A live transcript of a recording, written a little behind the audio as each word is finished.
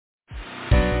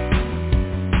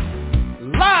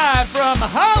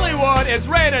Hollywood is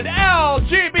rated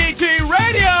LGBT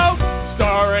Radio,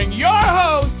 starring your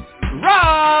host,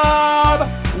 Rob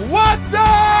Watson!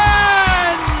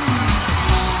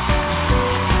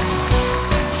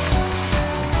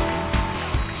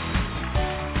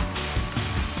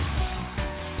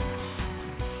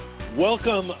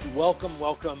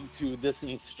 Welcome to this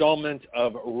installment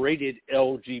of Rated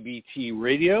LGBT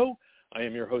Radio. I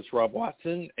am your host, Rob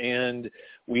Watson, and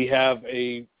we have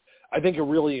I think a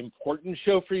really important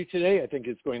show for you today. I think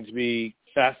it's going to be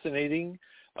fascinating.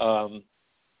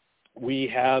 We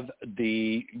have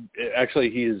he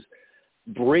is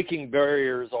breaking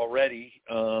barriers already.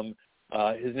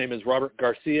 His name is Robert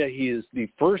Garcia. He is the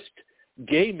first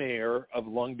gay mayor of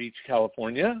Long Beach,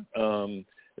 California, the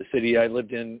city I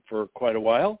lived in for quite a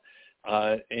while.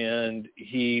 And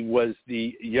he was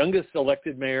the youngest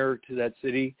elected mayor to that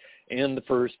city and the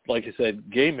first, like I said,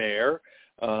 gay mayor.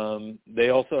 They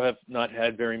also have not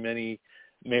had very many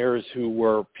mayors who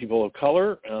were people of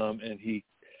color, and he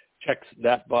checks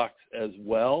that box as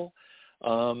well.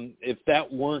 If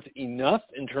that weren't enough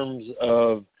in terms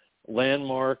of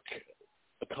landmark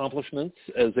accomplishments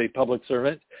as a public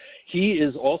servant, he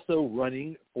is also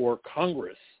running for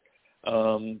Congress,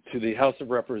 to the House of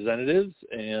Representatives,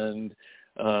 and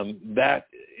that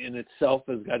in itself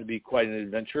has got to be quite an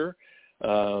adventure.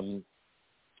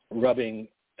 Rubbing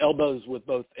elbows with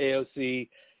both AOC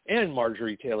and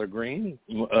Marjorie Taylor Greene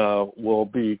will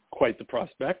be quite the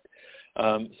prospect.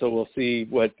 So we'll see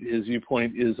what his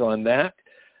viewpoint is on that.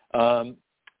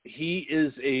 He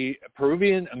is a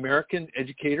Peruvian-American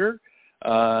educator.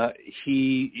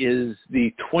 He is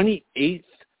the 28th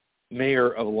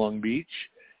mayor of Long Beach.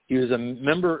 He is a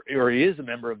member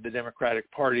of the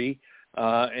Democratic Party,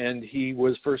 and he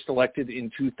was first elected in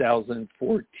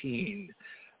 2014.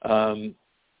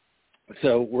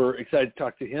 So we're excited to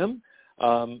talk to him.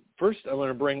 First, I want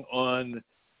to bring on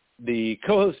the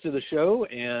co-host of the show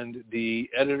and the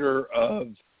editor of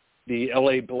the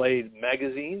LA Blade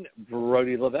magazine,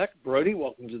 Brody Levesque. Brody,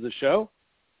 welcome to the show.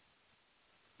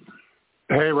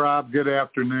 Hey, Rob, good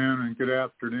afternoon, and good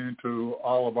afternoon to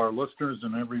all of our listeners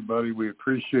and everybody. We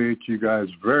appreciate you guys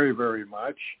very, very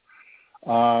much.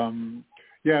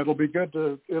 It'll be good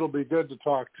to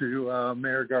talk to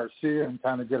Mayor Garcia and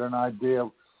kind of get an idea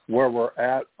of where we're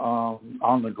at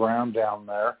on the ground down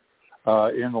there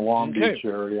in the Long Beach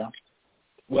area.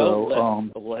 Well,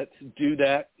 let's do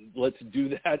that. Let's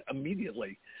do that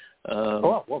immediately.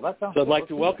 That sounds. So I'd like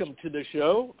to welcome to the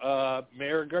show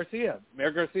Mayor Garcia.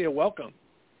 Mayor Garcia, welcome.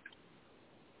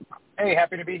 Hey,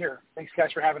 happy to be here. Thanks,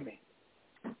 guys, for having me.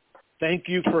 Thank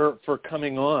you for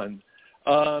coming on.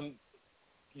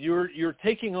 You're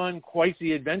taking on quite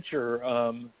the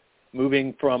adventure,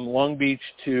 moving from Long Beach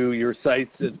to your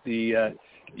sites at the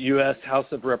U.S. House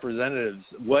of Representatives.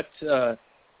 What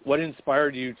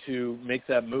inspired you to make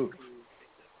that move?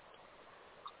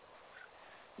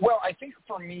 Well, I think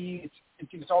for me,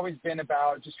 it's always been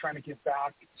about just trying to give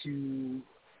back to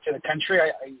the country.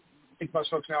 I think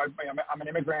most folks know I'm an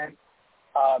immigrant.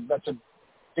 That's a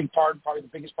big part, probably the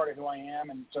biggest part of who I am.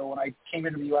 And so when I came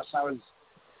into the U.S. when I was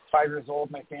 5 years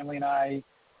old, my family and I,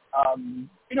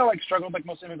 struggled like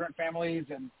most immigrant families,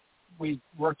 and we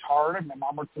worked hard, and my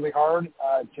mom worked really hard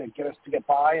to get us to get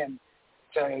by and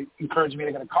to encourage me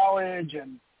to go to college,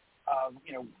 and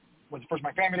was the first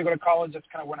my family to go to college. That's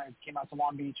kind of when I came out to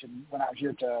Long Beach and went out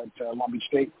here to Long Beach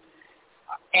State.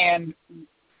 And,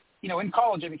 in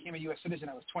college I became a U.S. citizen.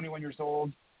 I was 21 years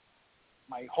old.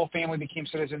 My whole family became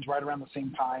citizens right around the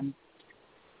same time.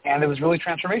 And it was really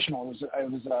transformational. It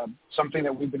was something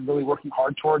that we've been really working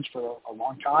hard towards for a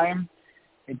long time.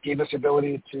 It gave us the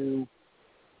ability to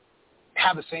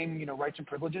have the same, rights and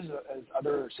privileges as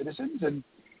other citizens. And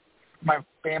my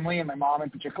family and my mom in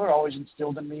particular always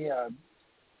instilled in me a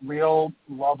real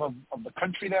love of the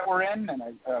country that we're in, and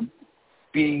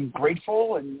being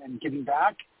grateful and giving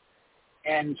back.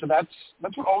 And so that's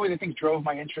what always I think drove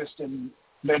my interest in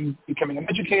then becoming an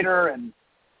educator and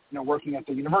working at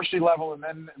the university level, and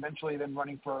then eventually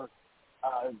running for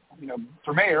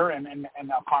mayor and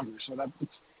now Congress. So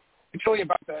it's really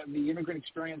about the immigrant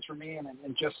experience for me, and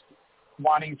just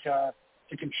wanting to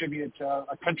contribute to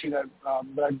a country that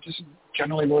I just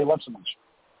generally really love so much.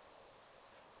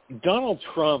 Donald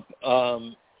Trump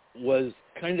was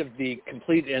kind of the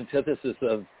complete antithesis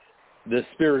of the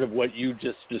spirit of what you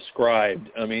just described.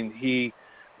 I mean, he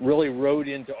really rode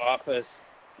into office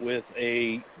with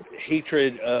a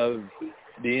hatred of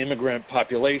the immigrant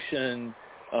population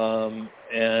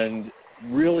and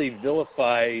really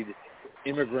vilified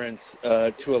immigrants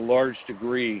to a large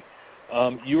degree.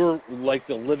 You're like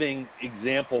the living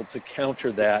example to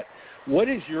counter that. What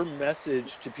is your message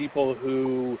to people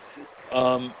who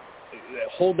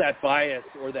hold that bias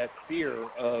or that fear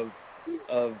of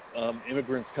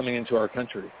immigrants coming into our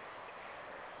country?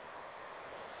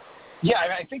 Yeah,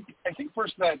 I think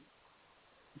first that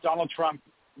Donald Trump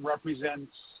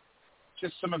represents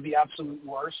just some of the absolute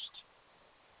worst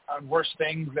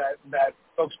things that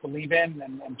folks believe in,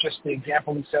 and just the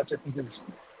example he sets, I think,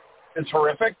 is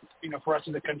horrific, for us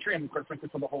as a country and quite frankly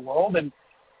for the whole world. And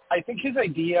I think his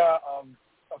idea of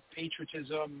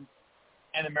patriotism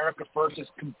and America first is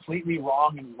completely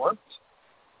wrong and warped.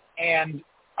 And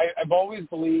I've always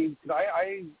believed,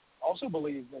 I also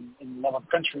believe in love of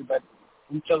country, but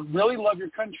to really love your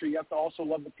country, you have to also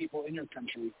love the people in your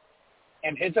country.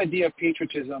 And his idea of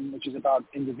patriotism, which is about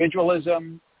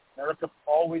individualism, America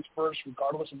always first,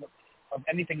 regardless of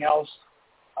anything else,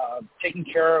 taking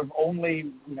care of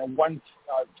only one's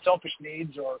selfish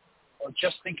needs, or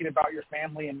just thinking about your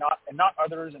family and not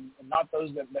others, and not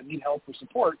those that need help or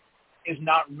support, is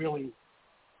not really,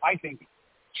 I think,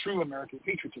 true American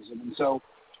patriotism. And so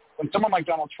when someone like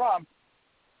Donald Trump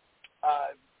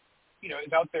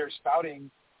is out there spouting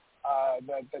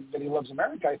that he loves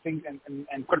America, I think,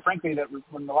 and quite frankly, that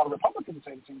when a lot of Republicans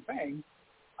say the same thing,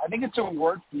 I think it's a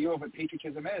warped view of what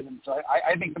patriotism is. And so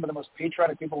I think some of the most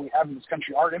patriotic people we have in this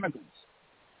country are immigrants.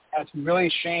 And it's really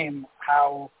a shame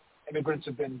how immigrants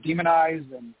have been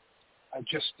demonized and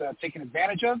just taken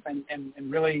advantage of, and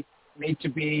really made to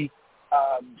be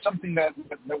something that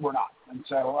we're not. And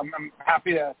so I'm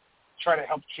happy to try to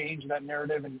help change that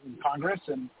narrative in Congress,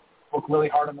 and work really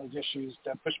hard on those issues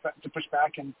to push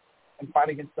back and fight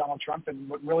against Donald Trump and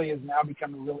what really has now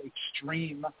become a really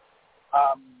extreme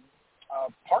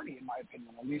party, in my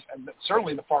opinion, at least, and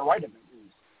certainly the far right of it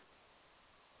is.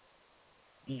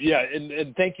 Yeah,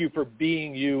 and thank you for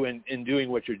being you and doing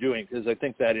what you're doing, because I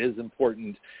think that is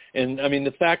important. And I mean,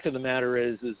 the fact of the matter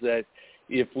is that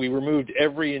if we removed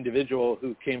every individual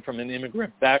who came from an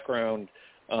immigrant background,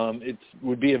 it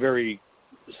would be a very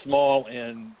small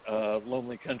and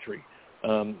lonely country,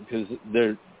 because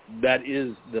that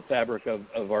is the fabric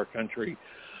of our country.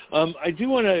 I do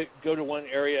want to go to one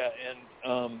area,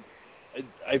 and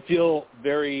I feel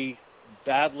very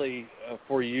badly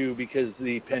for you, because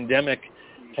the pandemic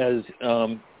has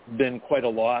been quite a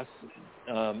loss,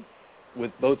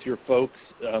 with both your folks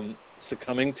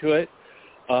succumbing to it,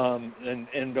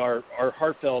 and our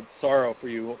heartfelt sorrow for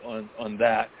you on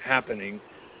that happening.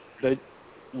 But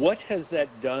what has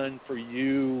that done for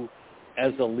you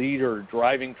as a leader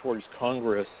driving towards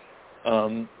Congress?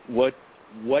 What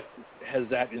has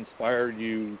that inspired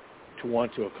you to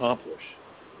want to accomplish?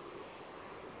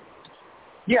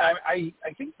 Yeah, I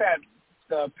think that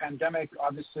the pandemic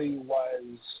obviously was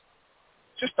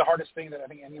just the hardest thing that I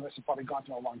think any of us have probably gone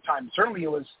through in a long time. Certainly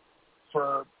it was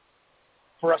for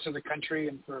us as a country,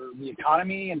 and for the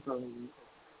economy, and for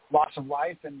loss of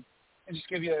life. And just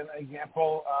give you an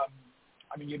example,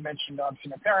 you mentioned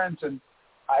obviously my parents, and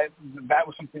that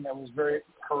was something that was very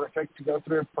horrific to go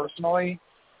through personally.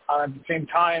 At the same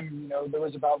time, there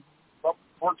was about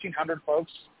 1,400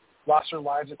 folks lost their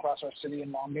lives across our city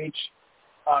in Long Beach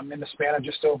in the span of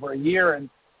just over a year. And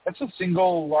that's the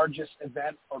single largest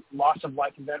event or loss of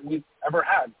life event we've ever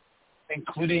had,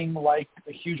 including like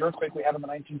the huge earthquake we had in the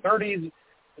 1930s,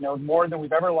 more than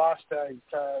we've ever lost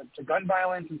to gun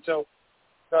violence. And so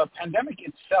the pandemic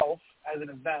itself as an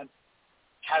event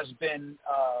has been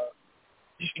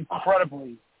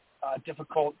incredibly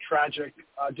difficult, tragic,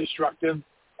 destructive,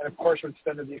 and of course, what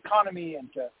extended the economy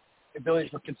and to the ability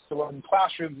for kids to learn in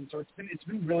classrooms. And so it's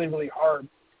been really, really hard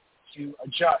to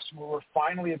adjust. We're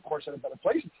finally, of course, at a better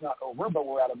place. It's not over, but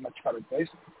we're at a much better place.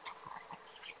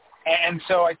 And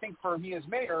so I think for me as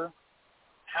mayor,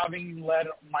 having led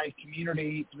my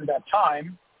community through that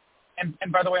time,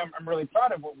 and by the way, I'm really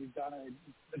proud of what we've done.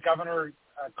 The governor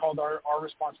called our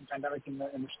response to the pandemic in the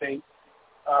state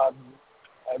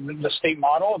the state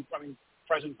model.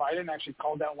 President Biden actually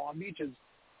called out Long Beach as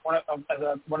one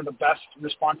of the best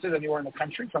responses anywhere in the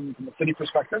country from the city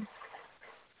perspective.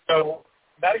 So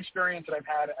that experience that I've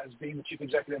had as being the chief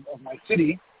executive of my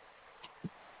city,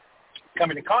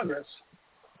 coming to Congress,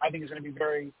 I think is going to be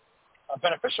very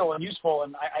beneficial and useful.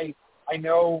 And I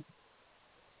know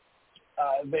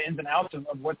the ins and outs of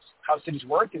how cities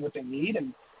work and what they need,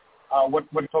 and what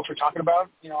folks are talking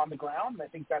about, on the ground. And I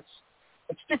think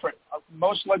it's different.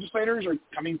 Most legislators are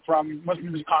coming from, most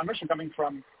members of Congress are coming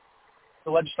from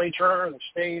the legislature or the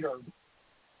state, or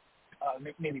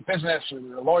maybe business, or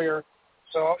they're a lawyer.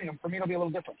 So, for me, it'll be a little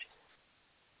different.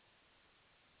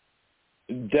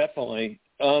 Definitely.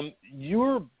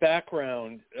 Your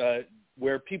background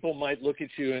where people might look at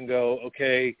you and go,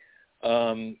 okay,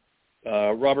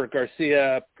 Robert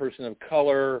Garcia, person of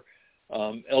color,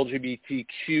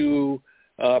 LGBTQ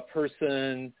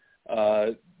person,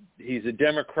 he's a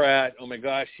Democrat. Oh my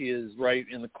gosh, he is right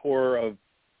in the core of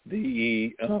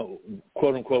the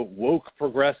quote unquote woke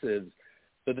progressives.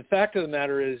 But the fact of the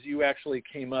matter is you actually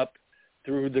came up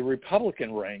through the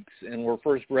Republican ranks and were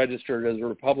first registered as a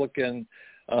Republican,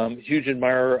 huge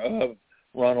admirer of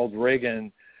Ronald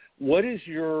Reagan. What is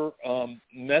your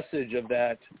message of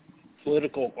that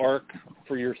political arc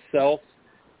for yourself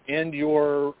and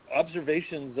your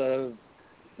observations of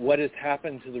what has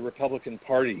happened to the Republican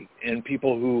Party and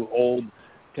people who hold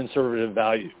conservative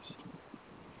values?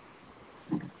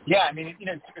 Yeah, I mean,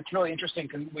 it's really interesting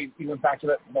because we went back to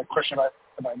that question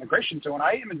about immigration. So when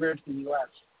I immigrated to the U.S.,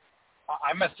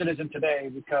 I'm a citizen today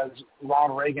because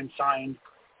Ronald Reagan signed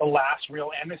the last real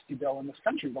amnesty bill in this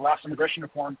country. The last immigration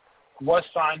reform was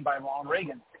signed by Ronald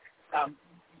Reagan.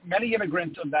 Many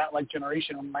immigrants of that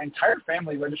generation, my entire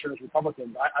family registered as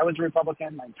Republicans. I was a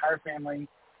Republican. My entire family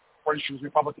registered as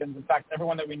Republicans. In fact,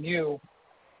 everyone that we knew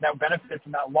that benefited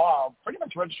from that law pretty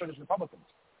much registered as Republicans.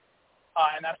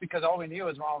 And that's because all we knew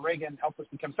is Ronald Reagan helped us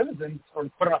become citizens or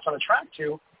put us on a track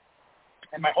to.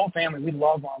 And my whole family, we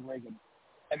love Ronald Reagan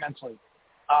immensely.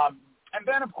 And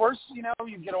then, of course, you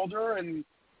get older and,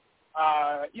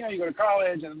 you go to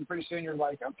college and pretty soon you're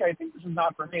like, okay, I think this is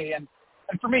not for me. And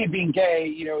for me, being gay,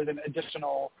 is an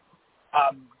additional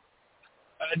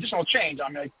change. I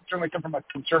mean, I certainly come from a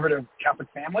conservative Catholic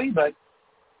family, but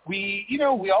we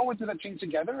all went through that change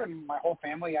together, and my whole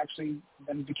family actually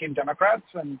then became Democrats.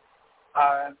 And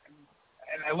I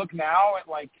look now at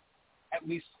at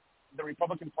least the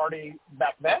Republican Party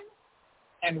back then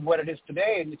and what it is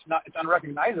today, and it's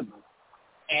unrecognizable.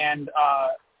 And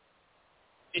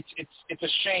it's a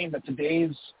shame that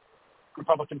today's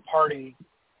Republican Party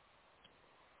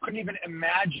couldn't even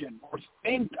imagine or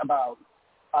think about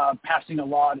passing a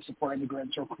law to support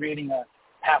immigrants or creating a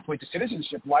pathway to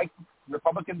citizenship like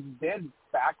Republicans did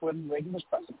back when Reagan was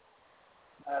president.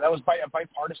 That was a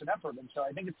bipartisan effort, and so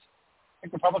I think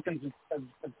Republicans have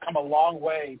come a long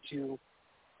way to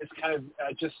this kind of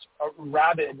just a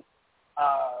rabid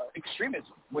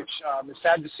extremism, which is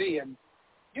sad to see. And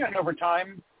over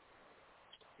time,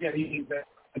 a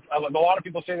lot of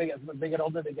people say as they get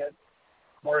older, they get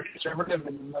more conservative,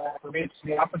 and for me, it's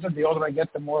the opposite. The older I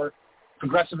get, the more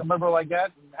progressive and liberal I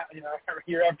get, and,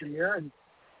 year after year. And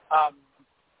I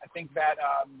think that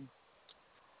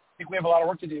we have a lot of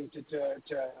work to do to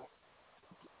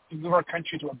move our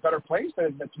country to a better place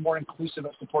that's more inclusive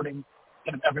of supporting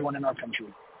kind of everyone in our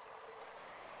country.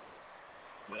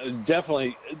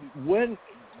 Definitely.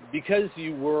 Because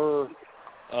you were,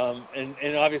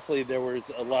 and obviously there was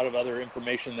a lot of other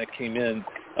information that came in.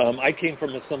 I came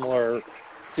from a similar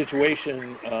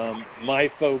situation. My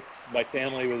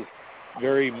family was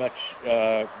very much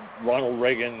Ronald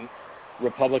Reagan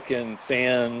Republican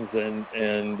fans, and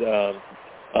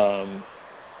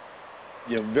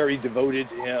very devoted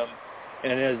to him.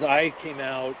 And as I came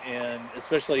out, and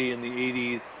especially in the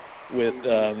 80s, with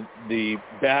the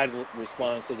bad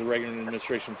response of the Reagan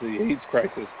administration to the AIDS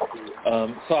crisis,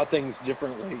 saw things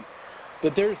differently.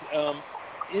 But there's,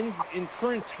 in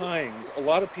current times, a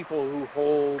lot of people who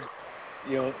hold,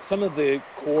 some of the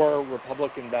core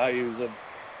Republican values of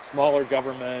smaller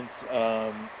government,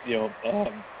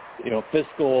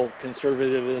 fiscal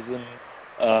conservatism,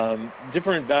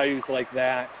 different values like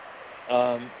that,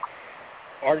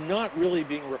 are not really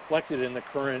being reflected in the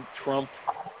current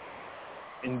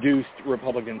Trump-induced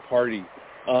Republican Party.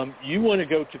 You want to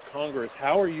go to Congress.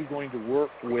 How are you going to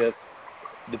work with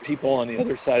the people on the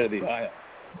other side of the aisle?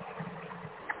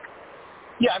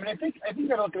 Yeah, I mean, I think I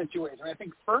look at it two ways. I mean, I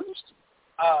think first,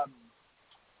 I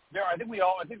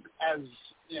think as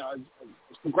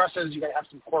progressives, you got to have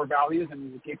some core values,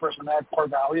 and as a gay person, I have core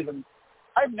values, and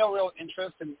I have no real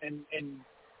interest in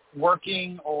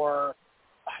working or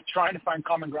trying to find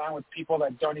common ground with people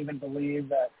that don't even believe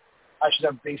that I should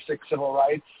have basic civil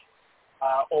rights,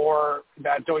 or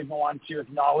that don't even want to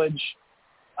acknowledge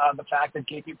the fact that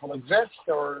gay people exist,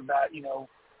 or that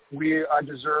we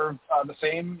deserve the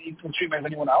same equal treatment as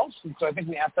anyone else. And so I think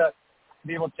we have to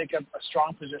be able to take a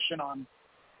strong position on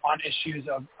issues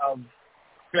of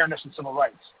fairness and civil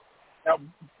rights. Now,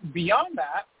 beyond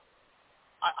that,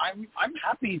 I'm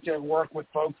happy to work with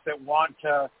folks that want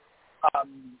to,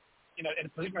 in a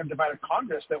position of divided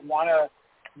Congress, that want to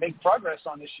make progress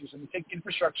on issues. And take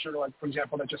infrastructure, like, for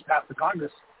example, that just passed the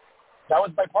Congress. That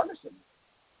was bipartisan.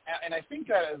 And I think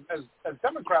that as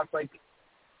Democrats, if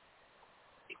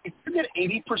you get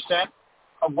 80%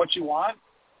 of what you want,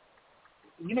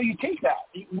 you take that.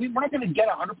 We're not going to get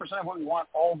 100% of what we want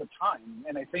all the time.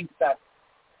 And I think that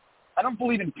I don't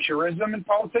believe in purism in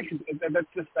politics.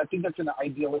 I think that's an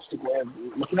idealistic way of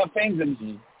looking at things. And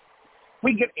if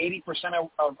we get 80%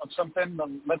 of something,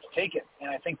 then let's take it. And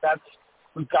I think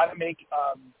we've got to make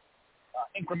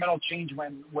incremental change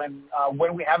when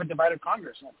we have a divided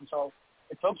Congress. And so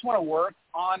if folks want to work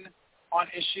on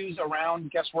issues around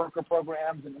guest worker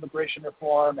programs and immigration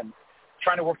reform and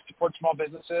trying to work to support small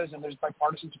businesses, and there's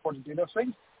bipartisan support to do those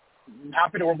things, I'm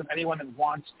happy to work with anyone that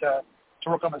wants to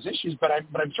work on those issues, but I'm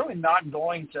certainly not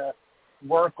going to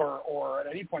work or at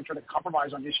any point try to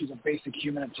compromise on issues of basic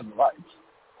human and civil rights.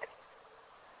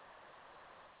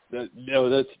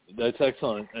 That's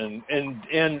excellent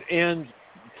and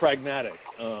pragmatic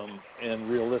and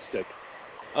realistic.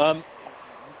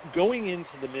 Going into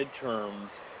the midterms,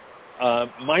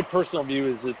 my personal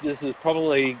view is that this is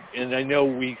probably, and I know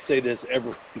we say this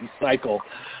every cycle,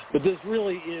 but this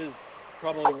really is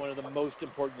probably one of the most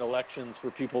important elections for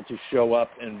people to show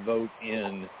up and vote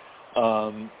in.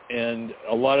 And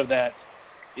a lot of that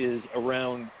is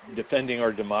around defending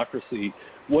our democracy.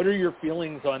 What are your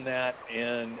feelings on that,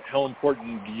 and how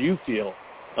important do you feel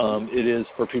it is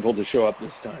for people to show up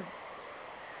this time?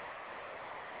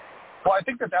 Well, I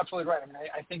think that's absolutely right. I mean,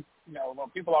 I think,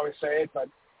 people always say it, but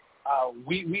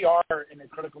we are in a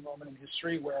critical moment in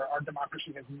history where our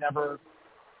democracy has never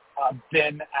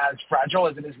been as fragile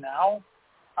as it is now.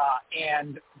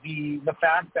 And the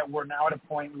fact that we're now at a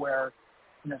point where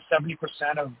 70%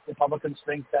 of Republicans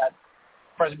think that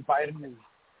President Biden is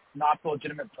not the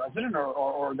legitimate president,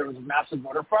 or there was a massive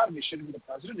voter fraud and he shouldn't be the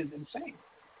president, is insane.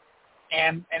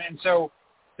 And so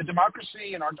the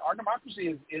democracy and our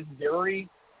democracy is very,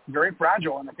 very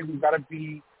fragile, and I think we've got to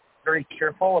be very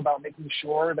careful about making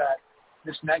sure that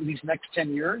these next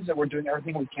 10 years that we're doing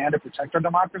everything we can to protect our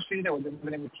democracy, that we're doing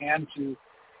everything we can to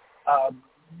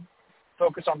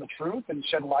focus on the truth and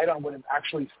shed light on what is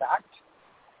actually fact,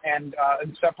 and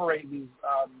separate these,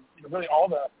 really all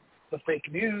the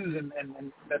fake news, and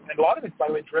a lot of it's, by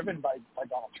the way, driven by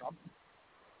Donald Trump.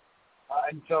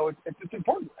 And so it's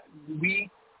important. We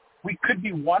could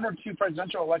be one or two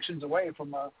presidential elections away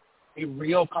from a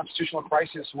real constitutional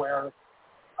crisis where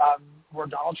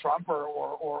Donald Trump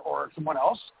or someone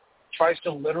else tries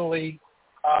to literally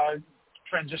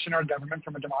transition our government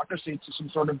from a democracy to some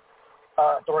sort of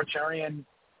authoritarian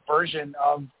version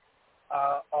of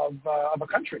a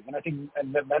country. And I think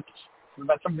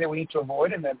that's something that we need to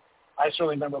avoid, and that I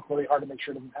certainly going to work really hard to make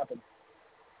sure it doesn't happen.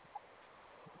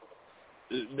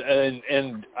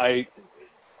 And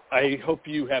I hope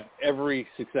you have every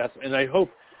success, and I hope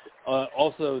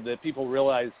also that people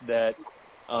realize that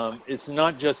it's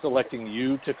not just electing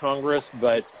you to Congress,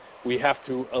 but we have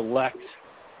to elect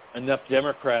enough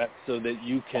Democrats so that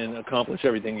you can accomplish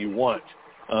everything you want.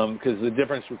 Because the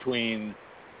difference between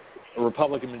a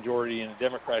Republican majority and a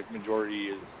Democratic majority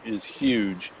is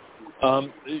huge.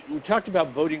 We talked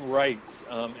about voting rights,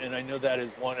 and I know that is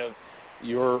one of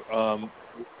your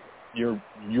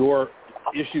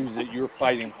issues that you're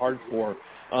fighting hard for.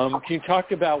 Can you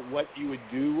talk about what you would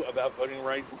do about voting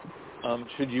rights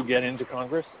should you get into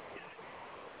Congress?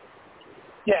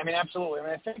 Yeah, I mean, absolutely. I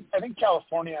mean, I think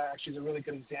California actually is a really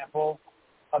good example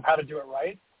of how to do it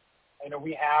right.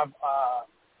 We have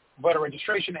voter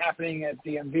registration happening at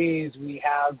DMVs. We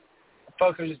have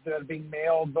folks that are being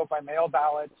mailed, vote by mail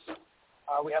ballots.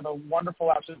 We have a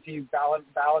wonderful absentee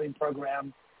balloting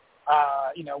program.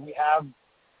 We have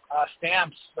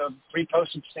stamps, free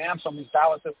postage stamps on these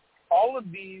ballots. So all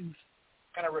of these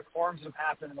kind of reforms that have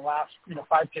happened in the last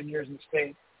 5-10 years in the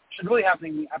state should really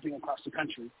happening across the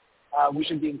country. We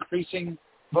should be increasing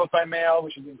vote by mail.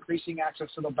 We should be increasing access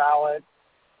to the ballot.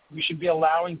 We should be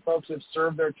allowing folks that have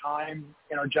served their time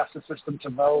in our justice system to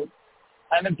vote.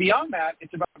 And then beyond that,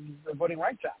 it's about the Voting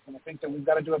Rights Act. And I think that we've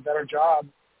got to do a better job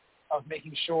of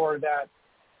making sure that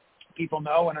people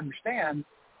know and understand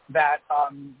that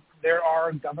there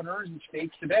are governors and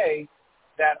states today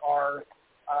that are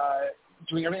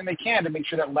doing everything they can to make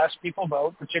sure that less people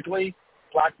vote, particularly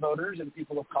black voters and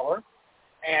people of color.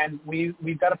 And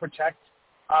we've got to protect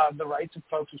the rights of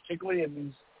folks, particularly in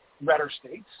these redder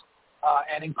states,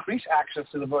 and increase access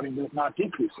to the voting booth, not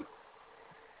decrease it.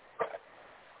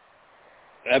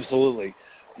 Absolutely.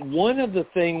 One of the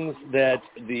things that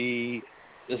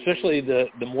especially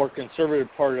the more conservative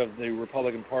part of the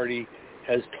Republican Party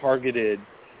has targeted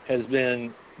has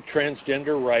been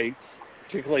transgender rights,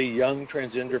 particularly young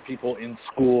transgender people in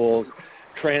schools,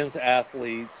 trans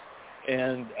athletes,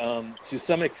 and to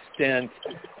some extent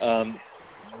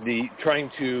the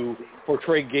trying to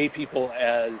portray gay people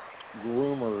as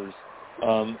groomers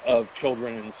of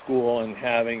children in school and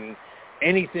having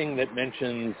anything that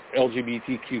mentions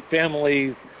LGBTQ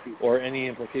families or any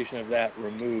implication of that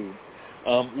removed.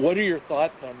 What are your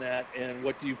thoughts on that, and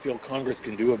what do you feel Congress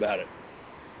can do about it?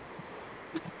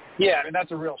 Yeah, I mean,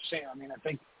 that's a real shame. I mean, I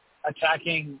think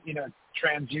attacking,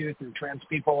 trans youth and trans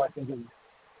people, I think is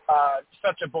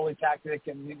such a bully tactic,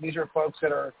 and these are folks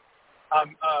that are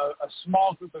a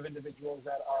small group of individuals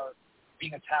that are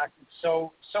being attacked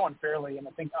so unfairly. And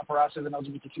I think for us as an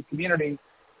LGBTQ community,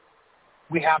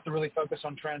 we have to really focus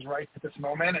on trans rights at this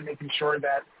moment and making sure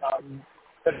that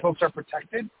that folks are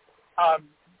protected.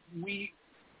 We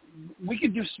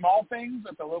could do small things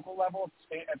at the local level,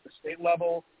 at the state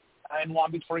level. In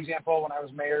Long Beach, for example, when I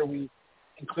was mayor, we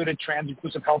included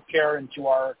trans-inclusive healthcare into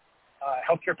our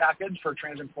healthcare package for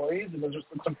trans employees, and this is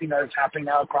something that is happening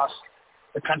now across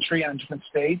the country and in different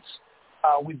states.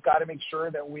 We've got to make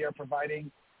sure that we are providing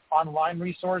online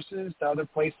resources to other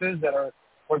places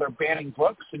where they're banning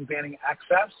books and banning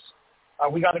access.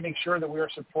 We got to make sure that we are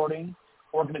supporting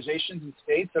organizations and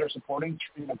states that are supporting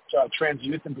trans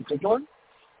youth in particular.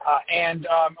 And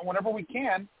whenever we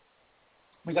can,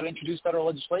 we got to introduce federal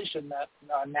legislation that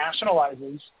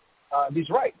nationalizes these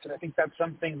rights. And I think that's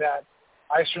something that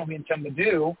I certainly intend to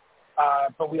do.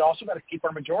 But we also got to keep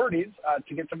our majorities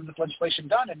to get some of this legislation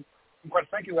done. And quite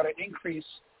frankly, we got to increase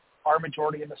our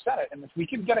majority in the Senate. And if we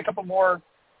can get a couple more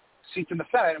seats in the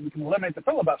Senate and we can eliminate the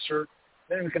filibuster,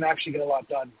 then we can actually get a lot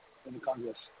done in the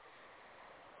Congress.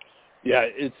 Yeah,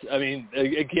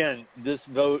 again, this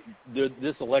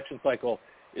election cycle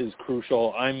is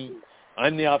crucial.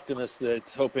 I'm the optimist that's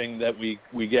hoping that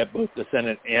we get both the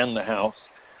Senate and the House,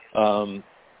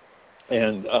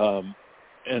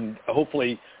 and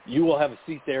hopefully you will have a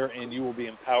seat there and you will be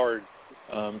empowered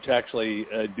to actually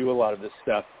do a lot of this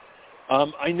stuff.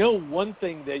 I know one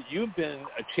thing that you've been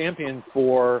a champion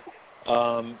for,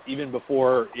 even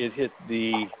before it hit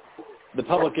the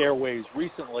public airways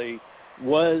recently,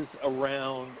 was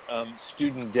around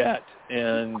student debt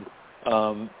and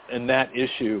that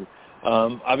issue.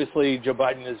 Obviously, Joe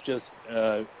Biden has just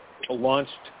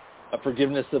launched a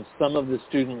forgiveness of some of the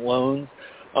student loans.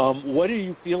 What do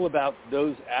you feel about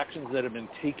those actions that have been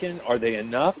taken? Are they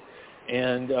enough?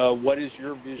 And what is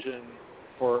your vision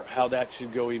for how that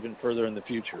should go even further in the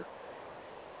future?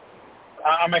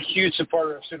 I'm a huge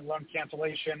supporter of student loan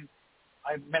cancellation.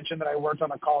 I mentioned that I worked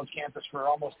on a college campus for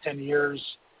almost 10 years.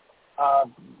 I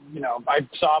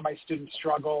saw my students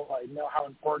struggle. I know how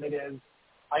important it is.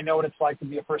 I know what it's like to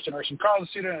be a first-generation college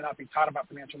student and not be taught about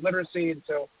financial literacy. And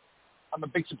so I'm a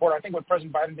big supporter. I think what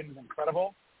President Biden did is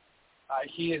incredible.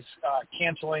 He is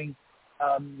canceling,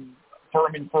 for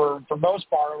most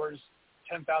borrowers,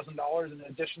 $10,000 and an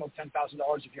additional $10,000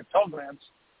 if you have Pell Grants.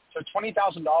 So $20,000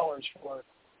 for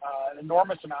an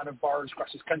enormous amount of borrowers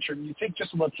across this country. When you take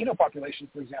just the Latino population,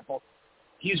 for example,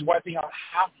 he's wiping out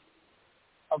half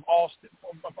of all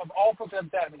folks that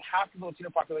have debt. I mean, half of the Latino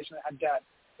population that had debt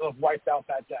will have wiped out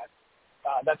that debt.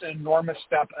 That's an enormous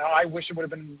step. I wish it would have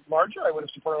been larger. I would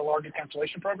have supported a larger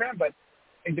cancellation program, but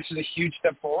I think this is a huge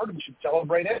step forward. We should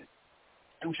celebrate it,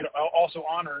 and we should also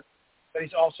honor that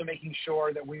he's also making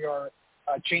sure that we are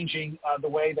changing the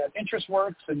way that interest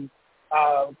works and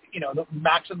the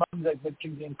maximum that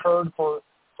can be incurred for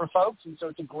folks. And so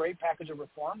it's a great package of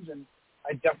reforms, and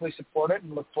I definitely support it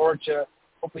and look forward to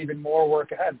hopefully even more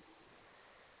work ahead.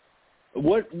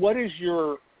 What is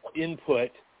your input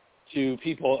to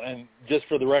people? And just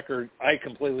for the record, I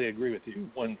completely agree with you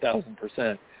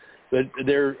 1,000%. But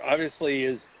there obviously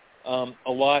is a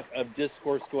lot of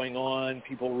discourse going on.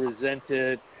 People resent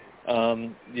it.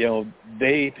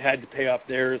 They had to pay off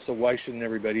theirs, so why shouldn't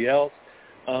everybody else?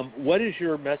 What is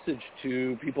your message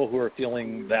to people who are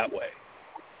feeling that way?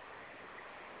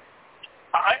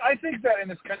 I think that in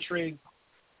this country,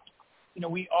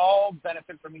 we all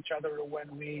benefit from each other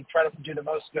when we try to do the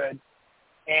most good.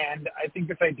 And I think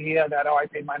this idea that, I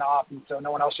paid mine off and so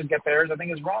no one else should get theirs, I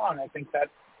think is wrong. I think that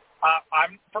I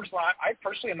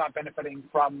personally am not benefiting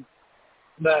from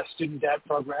the student debt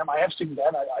program. I have student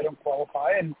debt. I don't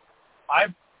qualify. And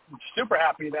I'm super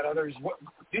happy that others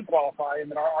do qualify and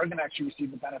that are going to actually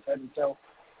receive the benefit. And so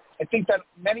I think that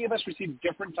many of us receive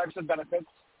different types of benefits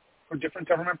for different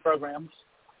government programs.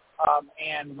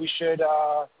 And we should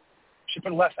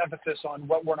put less emphasis on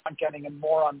what we're not getting and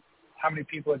more on how many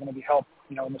people are going to be helped,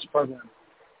 in this program.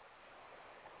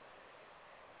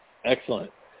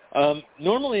 Excellent.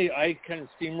 Normally I kind of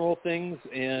steamroll things,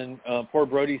 and poor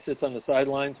Brody sits on the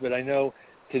sidelines, but I know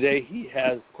today he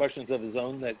has questions of his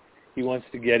own that he wants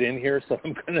to get in here, so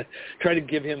I'm going to try to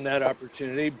give him that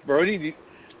opportunity. Brody, do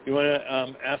you want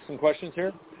to ask some questions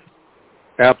here?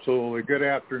 Absolutely. Good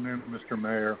afternoon, Mr.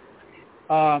 Mayor.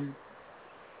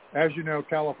 as you know,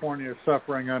 California is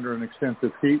suffering under an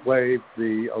extensive heat wave.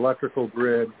 The electrical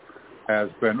grid has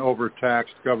been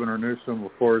overtaxed. Governor Newsom,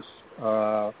 of course,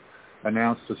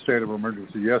 announced a state of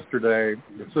emergency yesterday.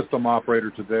 The system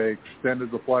operator today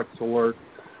extended the flex alert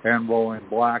and rolling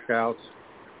blackouts.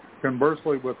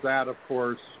 Conversely with that, of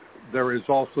course, there is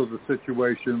also the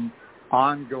situation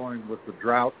ongoing with the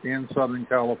drought in Southern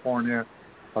California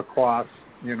across,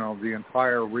 the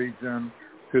entire region,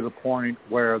 to the point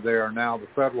where the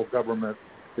federal government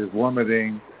is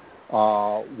limiting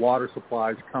water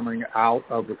supplies coming out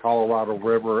of the Colorado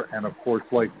River and, of course,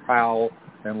 Lake Powell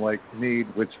and Lake Mead,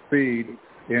 which feed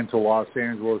into Los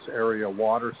Angeles area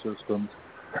water systems.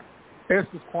 This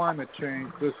is climate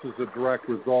change. This is a direct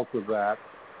result of that.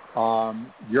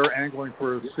 You're angling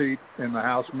for a seat in the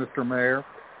House, Mr. Mayor.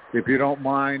 If you don't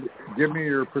mind, give me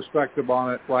your perspective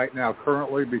on it right now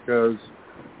currently, because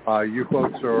you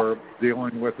folks are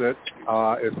dealing with it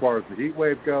as far as the heat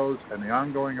wave goes and the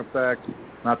ongoing effects,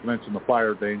 not to mention the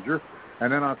fire danger.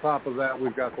 And then on top of that,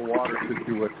 we've got the water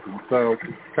situation. So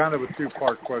kind of a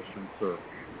two-part question, sir.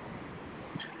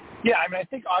 Yeah, I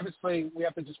think obviously we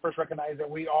have to just first recognize that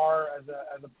we are, as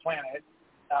a planet,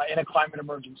 in a climate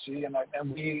emergency, and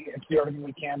we have to do everything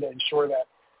we can to ensure that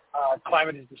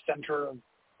climate is the center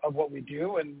of what we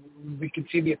do. And we can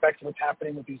see the effects of what's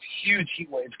happening with these huge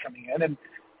heat waves coming in, and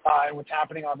what's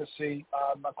happening, obviously,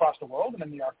 across the world and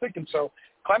in the Arctic. And so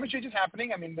climate change is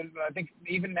happening. I think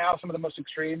even now some of the most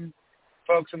extreme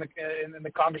folks in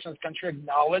the Congress in this country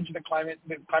acknowledge that climate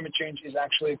change is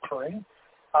actually occurring.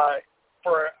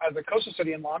 As a coastal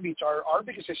city in Long Beach, our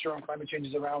biggest issue around climate change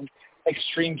is around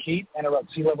extreme heat and around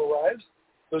sea level rise.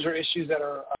 Those are issues that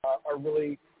are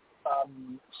really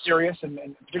serious, and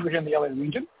particularly here in the LA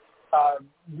region.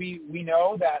 We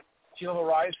know that sea level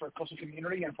rise for a coastal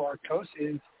community and for our coast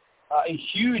is a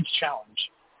huge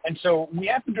challenge. And so we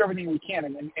have to do everything we can.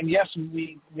 And yes,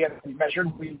 we have to be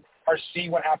measured. We are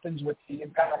seeing what happens with the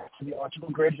impact to the electrical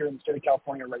grid here in the state of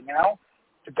California right now.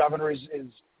 The governor is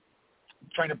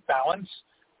trying to balance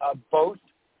both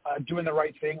doing the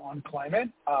right thing on climate,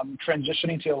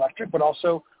 transitioning to electric, but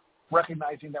also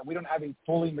recognizing that we don't have a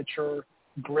fully mature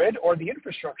grid or the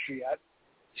infrastructure yet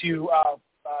to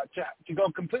go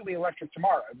completely electric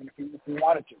tomorrow. If we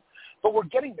wanted to, but we're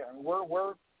getting there.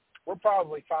 We're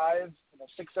probably 5,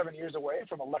 6, 7 years away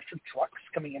from electric trucks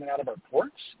coming in and out of our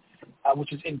ports,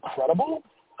 which is incredible.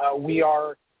 We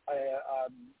are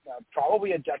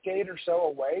probably a decade or so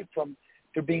away from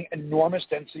there being enormous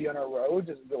density on our roads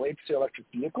as it relates to electric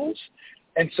vehicles.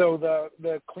 And so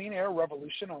the clean air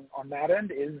revolution on that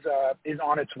end is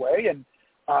on its way, and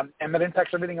that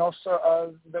impacts everything else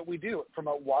that we do. From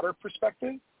a water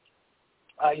perspective,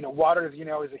 water, as you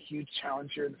know, is a huge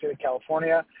challenge here in the state of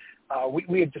California.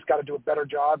 We have just got to do a better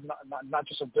job, not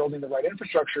just of building the right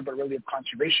infrastructure, but really of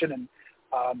conservation. And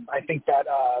I think that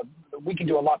we can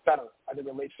do a lot better as it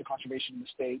relates to conservation in the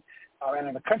state and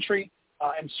in the country,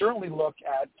 and certainly look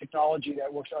at technology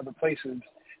that works other places.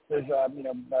 There's,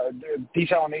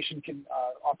 desalination can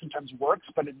oftentimes works,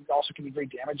 but it also can be very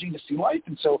damaging to sea life.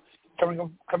 And so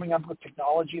coming up with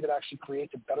technology that actually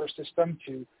creates a better system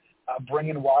to bring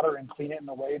in water and clean it in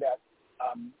a way that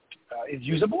is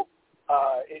usable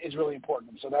is really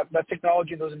important. And so that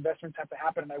technology and those investments have to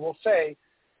happen. And I will say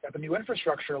that the new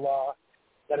infrastructure law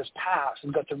that has passed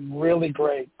has got some really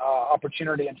great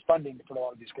opportunity and funding for a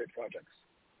lot of these great projects.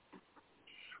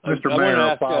 Mr.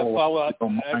 Mayor, follow up.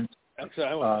 Actually,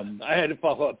 I had to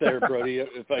follow up there, Brody,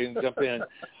 if I can jump in.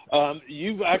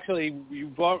 You've actually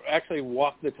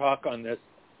walked the talk on this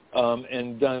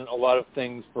and done a lot of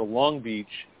things for Long Beach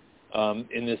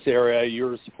in this area.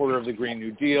 You're a supporter of the Green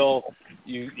New Deal.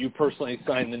 You personally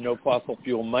signed the No Fossil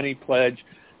Fuel Money Pledge.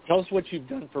 Tell us what you've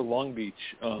done for Long Beach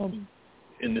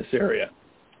in this area.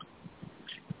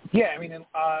 Yeah,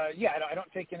 I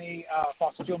don't take any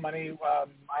fossil fuel money.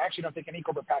 I actually don't take any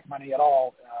corporate PAC money at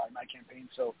all in my campaign.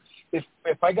 So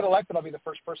if I get elected, I'll be the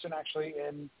first person actually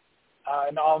in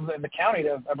the county to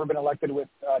have ever been elected with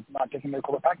not taking their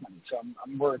corporate PAC money. So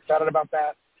we're excited about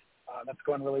that. That's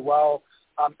going really well.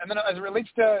 And then as it relates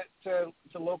to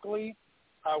locally,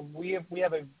 we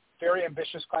have a very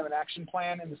ambitious climate action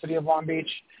plan in the city of Long Beach.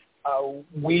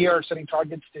 We are setting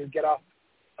targets to get off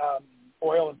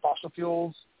oil and fossil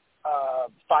fuels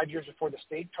 5 years before the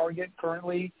state target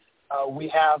currently. We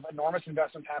have enormous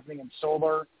investments happening in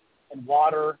solar and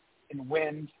water and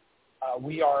wind.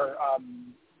 We are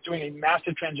doing a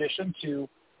massive transition to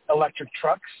electric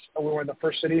trucks. We were one of the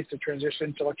first cities to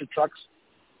transition to electric trucks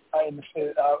and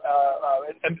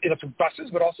electric buses,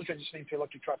 but also transitioning to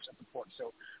electric trucks at the port.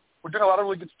 So we're doing a lot of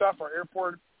really good stuff. Our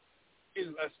airport has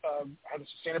a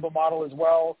sustainable model as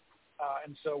well.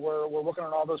 And so we're working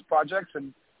on all those projects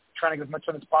and trying to get as much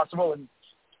done as possible. And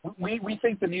we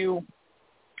think the new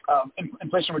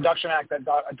Inflation Reduction Act that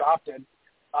got adopted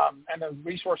and the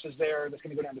resources there that's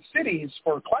going to go down to cities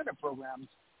for climate programs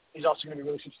is also going to be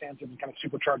really substantive and kind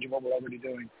of supercharging what we're already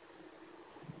doing.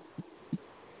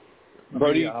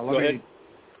 Brody, go ahead.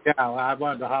 Yeah, I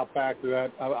wanted to hop back to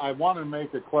that. I want to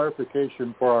make a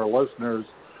clarification for our listeners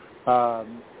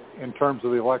in terms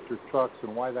of the electric trucks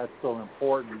and why that's so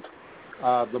important.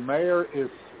 The mayor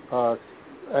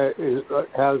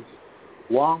has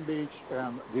Long Beach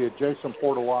and the adjacent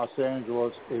port of Los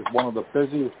Angeles is one of the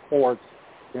busiest ports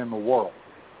in the world.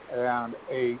 And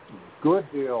a good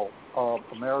deal of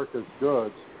America's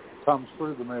goods comes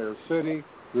through the mayor's city,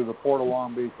 through the port of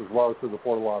Long Beach, as well as through the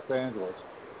port of Los Angeles.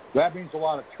 That means a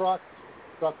lot of trucks.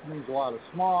 Trucks means a lot of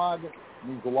smog. It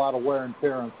means a lot of wear and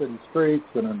tear on city streets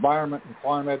and environment and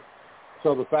climate.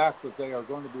 So the fact that they are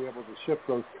going to be able to shift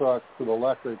those trucks to the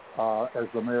electric, as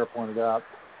the mayor pointed out,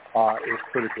 is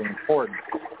critically important.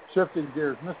 Shifting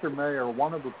gears, Mr. Mayor,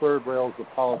 one of the third rails of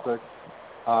politics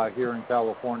here in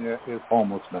California is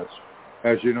homelessness.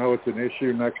 As you know, it's an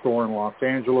issue next door in Los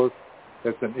Angeles.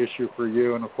 It's an issue for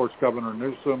you. And, of course, Governor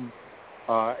Newsom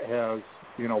has,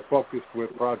 focused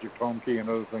with Project Home Key and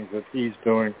other things that he's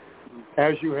doing.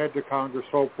 As you head to Congress,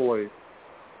 hopefully,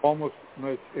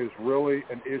 homelessness is really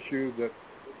an issue that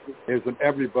is an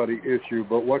everybody issue.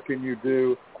 But what can you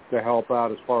do to help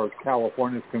out as far as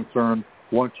California is concerned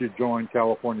once you join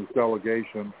California's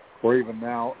delegation or even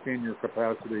now in your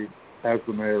capacity as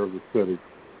the mayor of the city?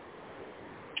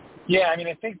 Yeah,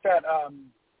 I think that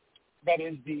that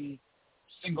is the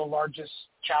single largest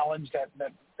challenge that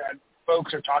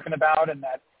folks are talking about and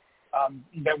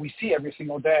that we see every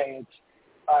single day.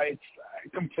 It's a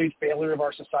complete failure of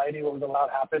our society what we've allowed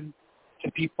happen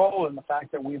to people, and the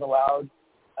fact that we've allowed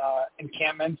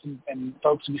encampments and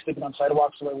folks to be sleeping on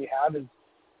sidewalks the way we have is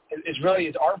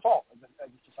really our fault as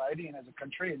a society and as a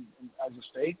country and as a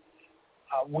state.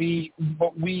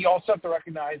 But we also have to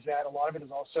recognize that a lot of it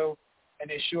is also an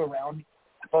issue around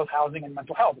both housing and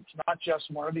mental health. It's not just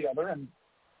one or the other. And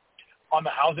on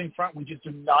the housing front, we just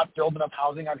do not build enough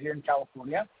housing out here in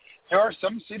California. There are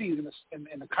some cities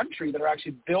in the country that are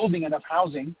actually building enough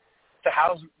housing to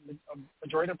house a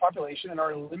majority of the population and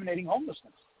are eliminating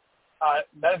homelessness.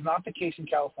 That is not the case in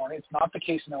California. It's not the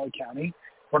case in LA County.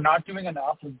 We're not doing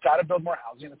enough. We've got to build more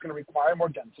housing. It's going to require more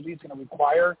density. It's going to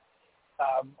require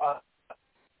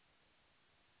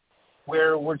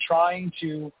where we're trying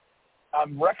to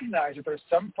recognize that there's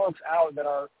some folks out that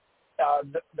are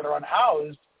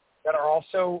unhoused that are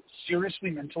also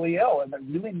seriously mentally ill and that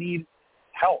really need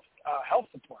health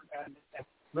support and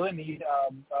really need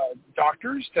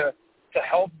doctors to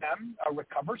help them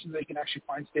recover so they can actually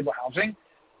find stable housing.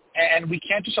 And we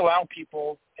can't just allow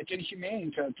people, it's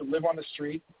inhumane to live on the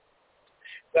street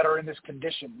that are in this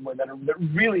condition that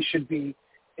really should be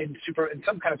in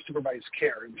some kind of supervised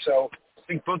care. And so I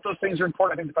think both those things are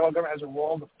important. I think the federal government has a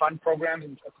role to fund programs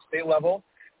at the state level.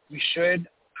 We should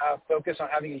focus on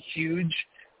having a huge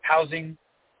housing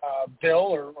bill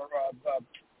or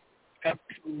kind of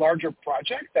larger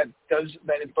project that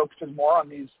it focuses more on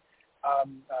these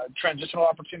transitional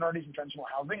opportunities and transitional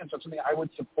housing. And so it's something I would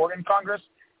support in Congress,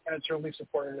 and it's certainly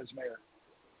supported as mayor.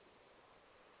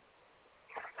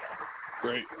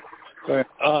 Great.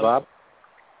 Bob?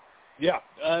 Yeah.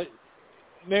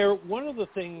 Mayor, one of the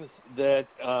things that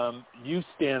you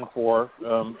stand for,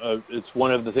 it's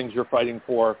one of the things you're fighting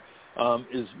for,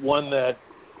 is one that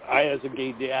I, as a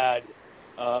gay dad,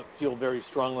 feel very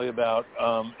strongly about,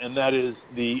 and that is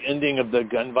the ending of the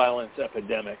gun violence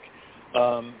epidemic.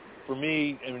 For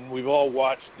me, and we've all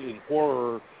watched in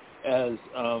horror as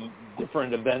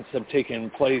different events have taken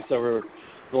place over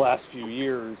the last few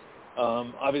years.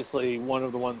 Obviously, one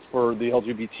of the ones for the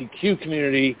LGBTQ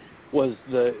community was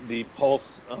the Pulse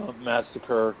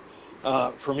massacre.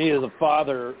 For me as a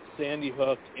father, Sandy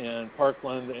Hook and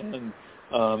Parkland and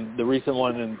the recent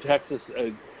one in Texas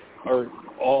are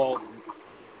all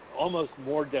almost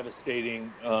more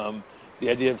devastating. The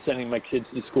idea of sending my kids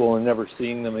to school and never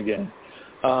seeing them again.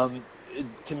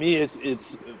 To me, it's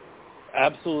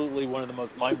absolutely one of the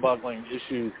most mind-boggling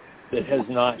issues that has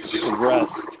not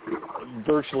progressed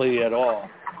virtually at all.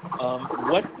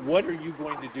 What are you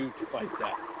going to do to fight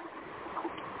that?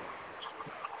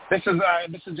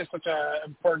 This is just such an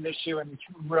important issue, and it's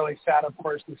really sad, of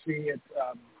course, to see it.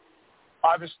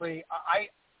 Obviously, I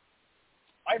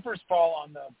first fall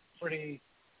on the pretty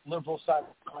liberal side of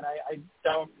the coin. I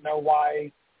don't know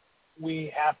why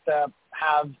we have to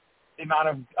have the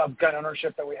amount of gun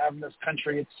ownership that we have in this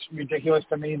country. It's ridiculous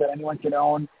to me that anyone can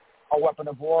own a weapon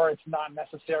of war. It's not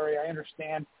necessary. I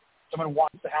understand someone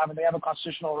wants to have, and they have a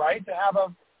constitutional right to have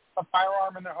a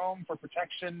firearm in their home for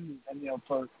protection and,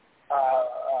 for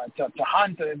to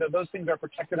hunt. Those things are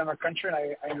protected in our country, and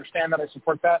I understand that. I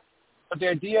support that. But the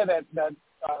idea that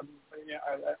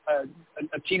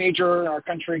a teenager in our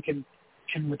country can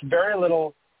with very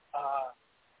little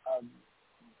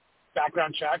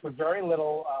background check, with very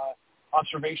little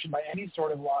observation by any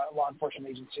sort of law enforcement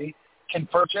agency, can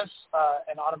purchase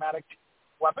an automatic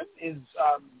weapon is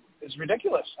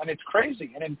ridiculous, and it's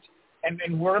crazy.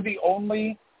 And we're the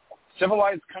only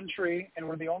civilized country, and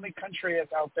we're the only country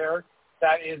that's out there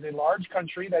that is a large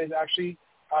country that is actually,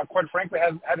 quite frankly,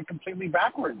 has had it completely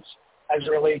backwards as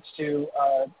it relates to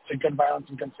gun violence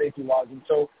and gun safety laws. And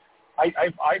so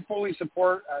I fully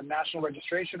support national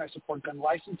registration. I support gun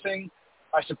licensing.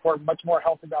 I support much more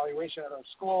health evaluation at our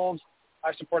schools.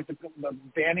 I support the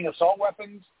banning assault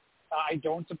weapons. I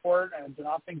don't support and do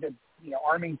not think that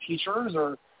arming teachers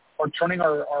or turning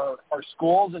our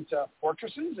schools into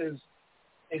fortresses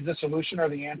is the solution or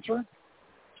the answer.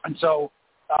 And so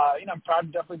I'm proud to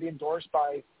definitely be endorsed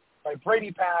by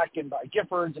Brady PAC and by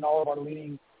Giffords and all of our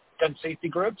leading gun safety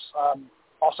groups.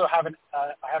 Also I have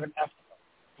an F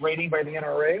rating by the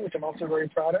NRA, which I'm also very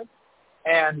proud of.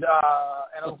 And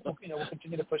we'll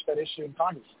continue to push that issue in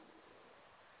Congress.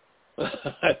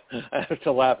 I have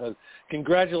to laugh.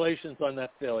 Congratulations on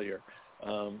that failure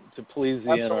to please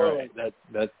the Absolutely.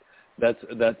 NRA.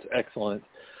 That's excellent.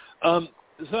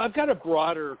 So I've got a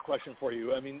broader question for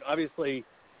you. I mean, obviously,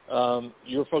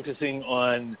 you're focusing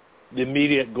on the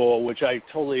immediate goal, which I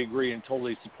totally agree and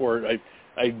totally support.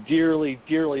 I dearly,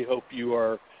 dearly hope you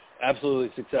are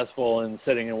absolutely successful in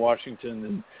sitting in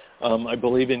Washington, and I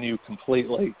believe in you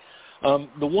completely.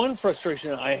 The one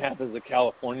frustration I have as a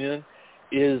Californian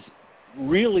is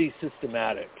really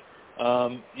systematic.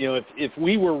 If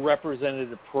we were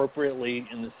represented appropriately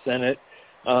in the Senate,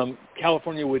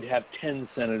 California would have 10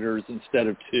 senators instead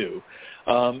of 2.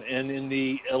 And in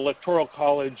the Electoral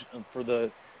College for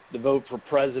the vote for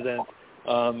president,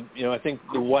 I think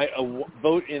a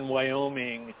vote in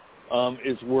Wyoming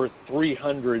is worth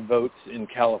 300 votes in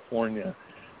California.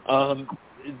 A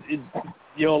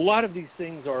lot of these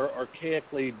things are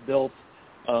archaically built.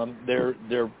 They're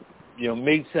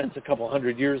made sense a couple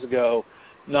hundred years ago,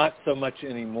 not so much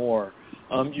anymore.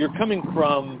 You're coming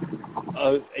from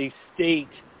a state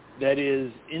that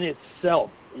is in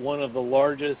itself one of the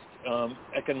largest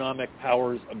economic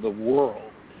powers of the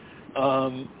world.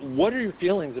 What are your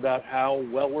feelings about how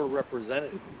well we're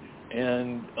represented?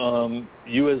 And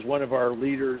you as one of our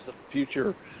leaders of the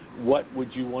future, what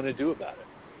would you want to do about it?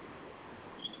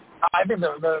 I think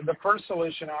the first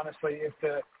solution, honestly, is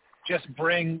to just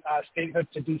bring statehood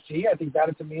to D.C. I think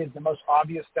that, to me, is the most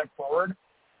obvious step forward.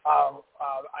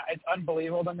 It's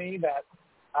unbelievable to me that,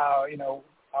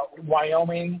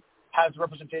 Wyoming has the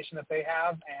representation that they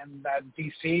have, and that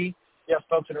D.C., you have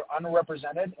folks that are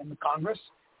unrepresented in the Congress,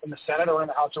 in the Senate, or in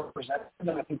the House of Representatives, and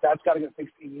I think that's got to get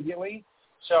fixed immediately.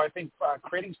 So I think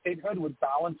creating statehood would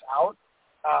balance out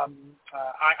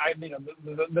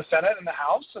the Senate and the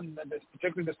House, and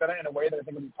particularly the Senate, in a way that I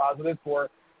think would be positive for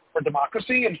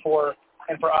democracy and for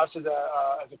us as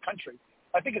a country.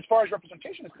 I think as far as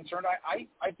representation is concerned, I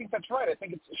think that's right. I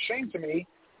think it's a shame to me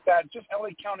that just LA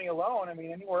County alone,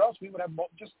 anywhere else we would have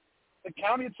just the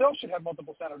county itself should have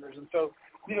multiple senators, and so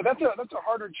that's a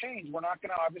harder change. We're not going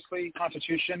to obviously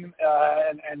Constitution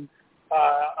and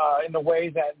in the way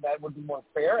that would be more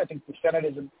fair. I think the Senate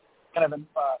is kind of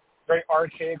a very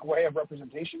archaic way of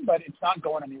representation, but it's not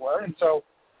going anywhere. And so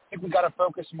I think we've got to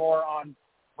focus more on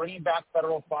bringing back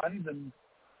federal funds and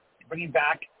bringing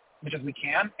back as much as we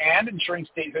can, and ensuring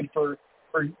statehood for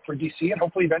D.C. and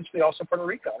hopefully eventually also Puerto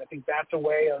Rico. And I think that's a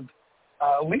way of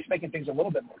at least making things a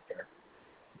little bit more fair.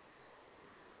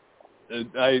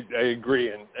 I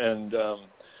agree, and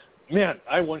man,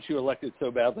 I want you elected so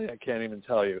badly I can't even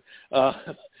tell you.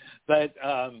 But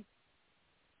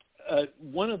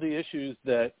one of the issues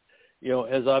that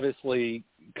has obviously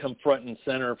come front and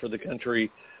center for the country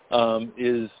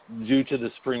is due to the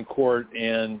Supreme Court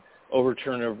and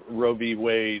overturn of Roe v.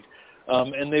 Wade,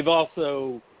 and they've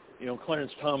also,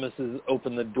 Clarence Thomas has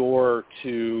opened the door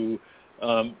to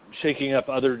shaking up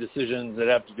other decisions that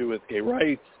have to do with gay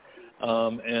rights.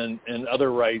 And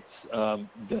other rights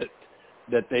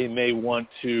that they may want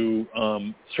to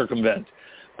circumvent.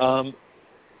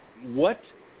 What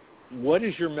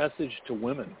is your message to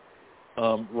women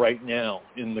right now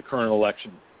in the current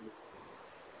election?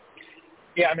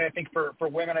 Yeah, I think for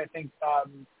women, I think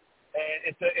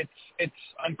it's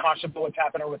unconscionable what's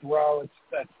happening with Roe.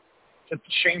 It's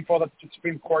shameful that the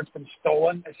Supreme Court's been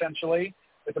stolen, essentially,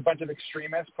 with a bunch of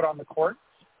extremists put on the court.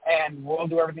 and we'll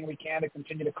do everything we can to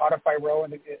continue to codify Roe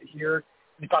here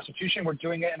in the Constitution. We're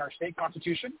doing it in our state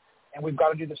constitution, and we've got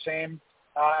to do the same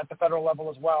at the federal level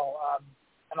as well.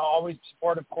 And I'll always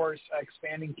support, of course,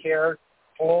 expanding care,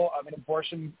 full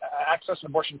abortion access and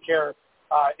abortion care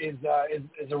is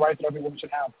a right that every woman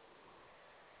should have.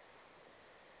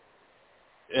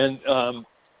 And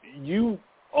you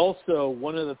also,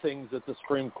 one of the things that the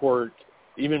Supreme Court,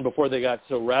 even before they got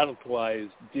so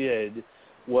radicalized, did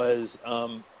was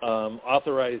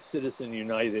authorize Citizen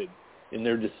United in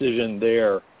their decision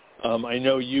there. I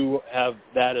know you have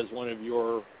that as one of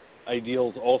your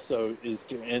ideals also, is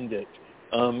to end it.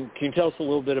 Can you tell us a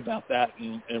little bit about that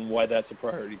and why that's a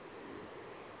priority?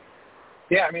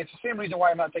 Yeah, I mean, it's the same reason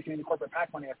why I'm not taking any corporate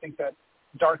PAC money. I think that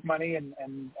dark money and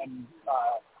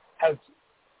has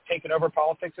taken over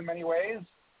politics in many ways.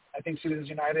 I think Citizens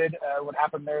United, what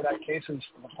happened there, that case is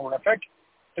horrific.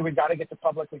 So we've got to get the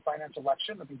publicly financed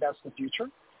election. I think that's the future.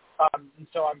 And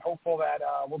so I'm hopeful that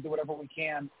we'll do whatever we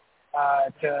can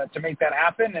to make that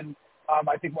happen. And I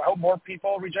hope more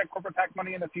people reject corporate PAC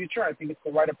money in the future. I think it's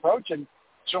the right approach, and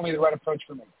certainly the right approach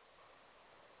for me.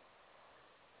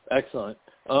 Excellent.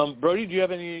 Brody, do you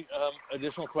have any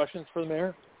additional questions for the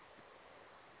mayor?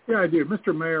 Yeah, I do.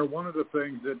 Mr. Mayor, one of the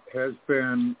things that has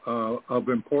been of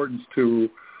importance to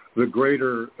the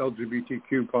greater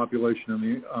LGBTQ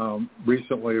population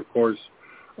recently, of course,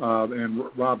 and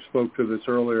Rob spoke to this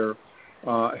earlier,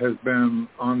 has been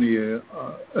on the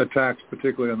attacks,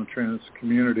 particularly on the trans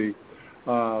community.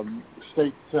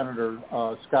 State Senator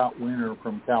Scott Wiener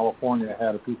from California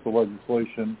had a piece of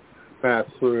legislation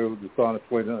passed through that's on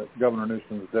its way to Governor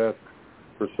Newsom's desk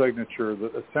for signature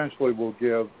that essentially will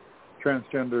give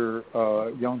transgender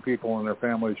young people and their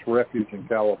families refuge in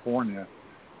California.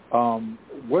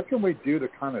 What can we do to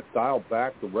kind of dial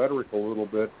back the rhetoric a little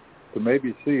bit to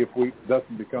maybe see if it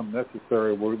doesn't become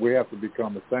necessary where we have to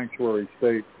become a sanctuary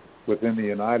state within the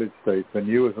United States? And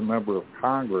you as a member of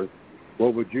Congress,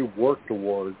 what would you work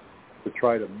towards to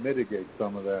try to mitigate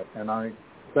some of that? And I'm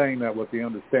saying that with the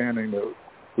understanding that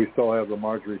we still have the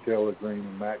Marjorie Taylor Greene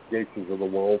and Matt Gaetzes of the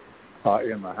world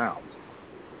in the House.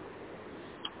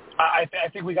 I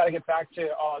think we got to get back to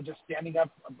just standing up,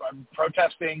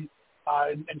 protesting,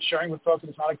 and sharing with folks that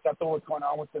it's not acceptable what's going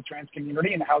on with the trans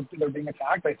community and how they're being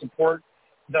attacked. I support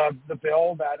the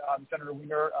bill that Senator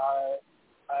Wiener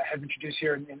has introduced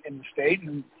here in the state,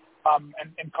 and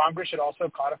Congress should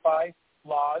also codify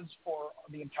laws for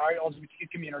the entire LGBT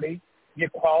community. The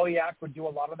Equality Act would do a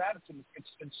lot of that. It's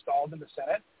installed in the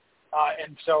Senate.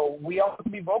 And so we all have to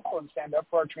be vocal and stand up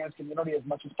for our trans community as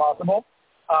much as possible.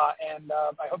 And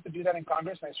I hope to do that in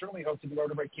Congress, and I certainly hope to do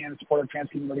whatever I can to support our trans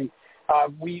community.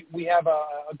 We have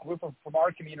a group from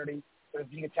our community that is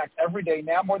being attacked every day,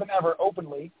 now more than ever,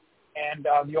 openly. And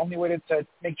the only way to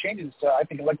make changes is to, I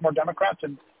think, elect more Democrats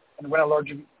and win a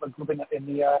larger group in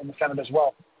the Senate as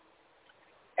well.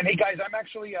 And hey, guys,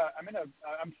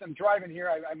 I'm driving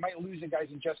here. I might lose you guys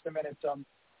in just a minute.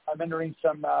 I'm entering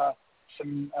some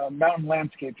mountain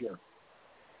landscape here.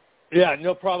 Yeah,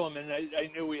 no problem. And I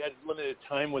knew we had limited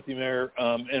time with you, Mayor.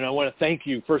 And I want to thank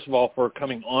you, first of all, for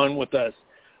coming on with us.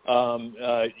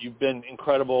 You've been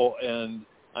incredible, and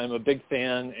I'm a big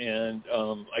fan, and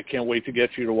I can't wait to get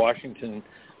you to Washington,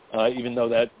 even though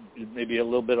that may be a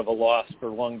little bit of a loss for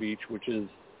Long Beach, which has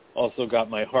also got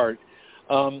my heart.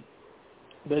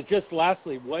 But just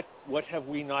lastly, what have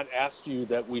we not asked you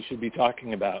that we should be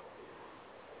talking about?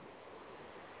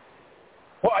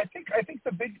 Well, I think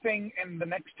the big thing in the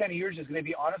next 10 years is going to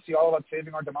be, honestly, all about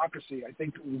saving our democracy. I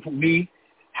think we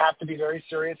have to be very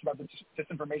serious about the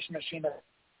disinformation machine that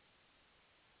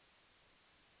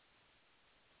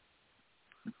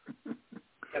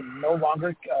and no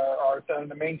longer are in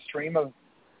the mainstream of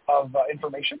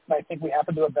information. And I think we have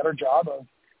to do a better job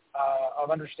of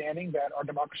understanding that our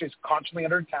democracy is constantly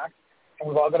under attack, and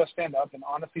we've all got to stand up and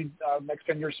honestly next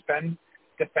 10 years spend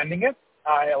defending it,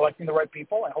 electing the right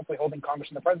people, and hopefully holding Congress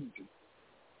and the presidency.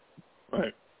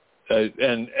 Right.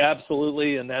 And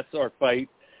absolutely, and that's our fight,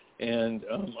 and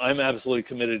I'm absolutely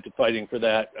committed to fighting for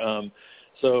that.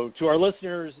 So to our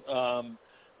listeners,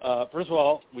 first of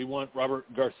all, we want Robert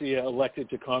Garcia elected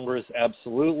to Congress,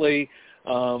 absolutely,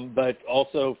 but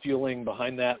also fueling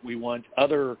behind that, we want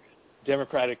other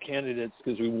Democratic candidates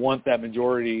because we want that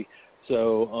majority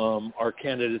so our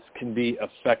candidates can be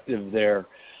effective there.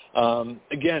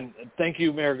 Again, thank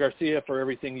you, Mayor Garcia, for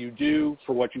everything you do,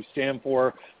 for what you stand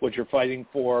for, what you're fighting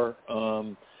for.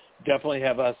 Definitely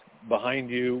have us behind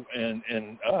you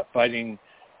and fighting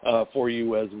for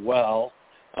you as well.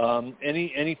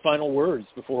 Any final words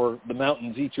before the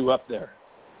mountains eat you up there?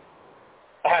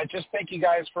 Just thank you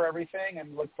guys for everything,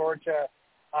 and look forward to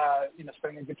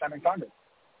spending a good time in Congress.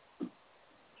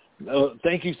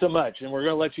 Thank you so much. And we're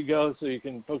going to let you go so you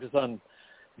can focus on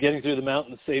getting through the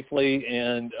mountains safely,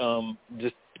 and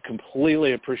just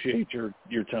completely appreciate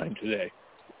your time today.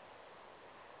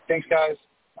 Thanks, guys.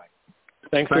 Bye.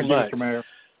 Thanks so much. Mr. Mayor.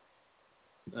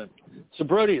 So,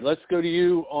 Brody, let's go to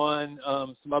you on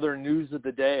some other news of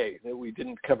the day that we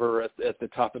didn't cover at the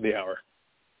top of the hour.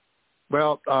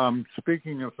 Well,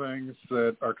 speaking of things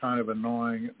that are kind of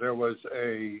annoying, there was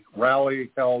a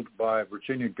rally held by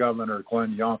Virginia Governor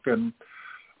Glenn Youngkin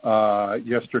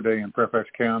yesterday in Fairfax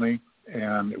County,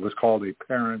 and it was called a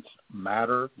Parents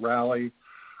Matter rally.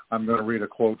 I'm going to read a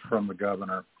quote from the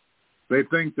governor. They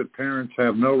think that parents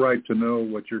have no right to know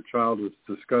what your child is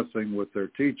discussing with their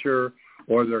teacher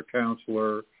or their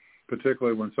counselor,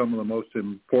 particularly when some of the most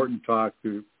important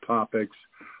topics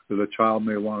that a child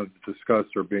may want to discuss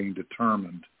are being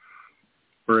determined.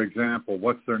 For example,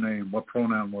 what's their name? What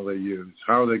pronoun will they use?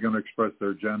 How are they going to express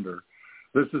their gender?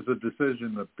 This is a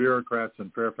decision that bureaucrats in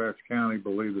Fairfax County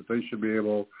believe that they should be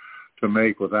able to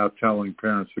make without telling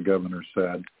parents, the governor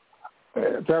said.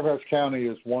 Fairfax County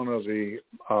is one of the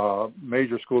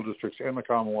major school districts in the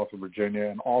Commonwealth of Virginia,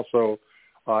 and also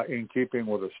in keeping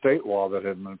with a state law that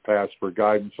had been passed for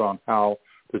guidance on how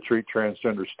to treat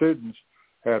transgender students,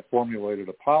 had formulated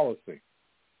a policy.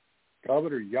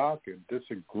 Governor Youngkin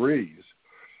disagrees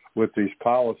with these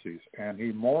policies, and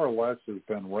he more or less has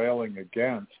been railing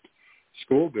against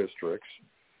school districts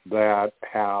that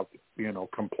have,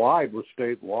 complied with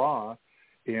state law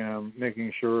in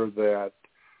making sure that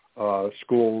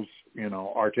schools,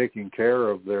 are taking care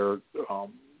of their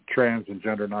trans and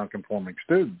gender nonconforming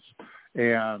students.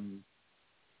 And,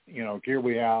 here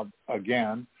we have,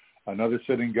 again, another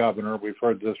sitting governor. We've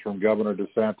heard this from Governor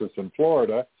DeSantis in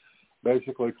Florida,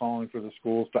 basically calling for the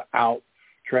schools to out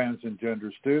trans and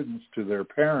gender students to their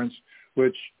parents,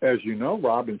 which, as you know,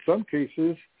 Rob, in some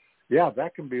cases,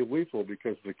 that can be lethal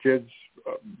because the kids,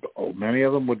 many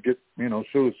of them would get,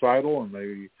 suicidal, and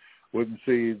they wouldn't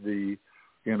see the,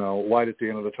 light at the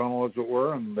end of the tunnel, as it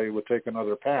were, and they would take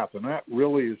another path. And that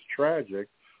really is tragic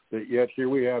that yet here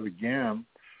we have, again,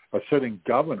 a sitting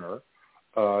governor,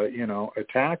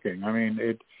 attacking. I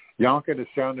mean, Youngkin is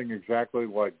sounding exactly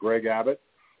like Greg Abbott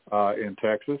in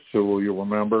Texas, who you'll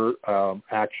remember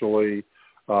actually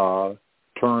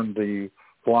turned the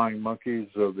flying monkeys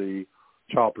of the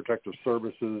Child Protective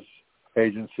Services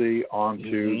Agency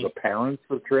onto the parents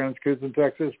of trans kids in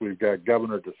Texas. We've got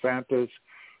Governor DeSantis,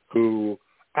 who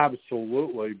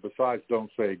absolutely, besides Don't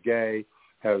Say Gay,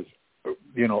 has,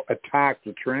 attacked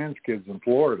the trans kids in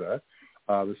Florida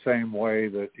the same way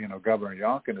that, Governor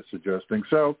Youngkin is suggesting.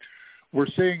 So we're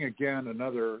seeing, again,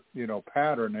 another,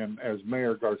 pattern. And as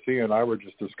Mayor Garcia and I were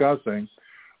just discussing,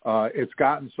 it's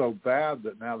gotten so bad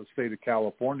that now the state of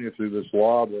California, through this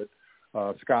law that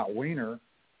Scott Wiener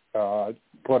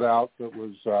put out that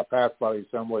was passed by the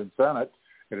Assembly and Senate,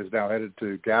 it is now headed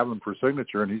to Gavin for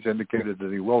signature, and he's indicated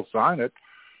that he will sign it,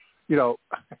 it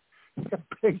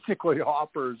basically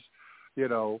offers,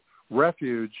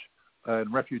 refuge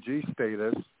and refugee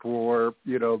status for,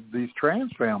 these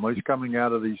trans families coming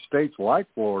out of these states like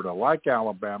Florida, like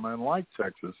Alabama, and like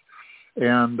Texas.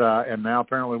 And now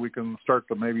apparently we can start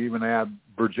to maybe even add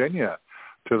Virginia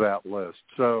to that list.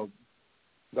 So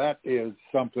that is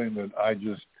something that I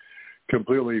just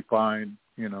completely find,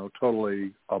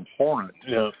 totally abhorrent.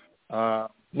 Yeah.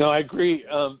 No, I agree.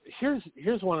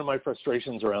 Here's one of my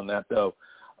frustrations around that, though,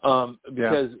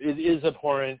 because it is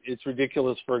abhorrent. It's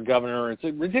ridiculous for a governor. It's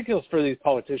ridiculous for these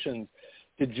politicians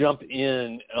to jump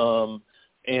in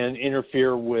and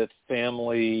interfere with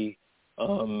family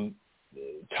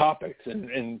topics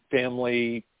and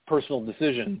family personal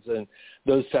decisions and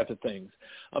those types of things.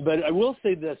 But I will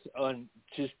say this,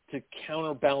 just to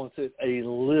counterbalance it a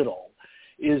little,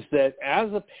 is that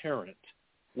as a parent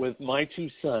with my two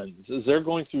sons, as they're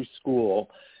going through school,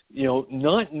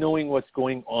 not knowing what's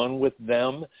going on with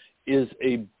them is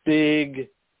a big,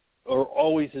 or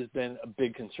always has been a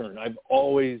big concern. I've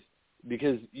always,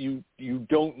 because you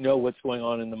don't know what's going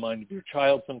on in the mind of your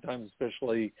child sometimes,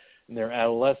 especially in their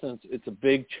adolescence. It's a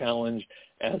big challenge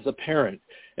as a parent.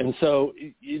 And so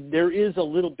there is a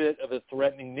little bit of a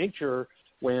threatening nature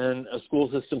when a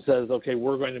school system says, okay,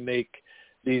 we're going to make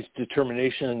these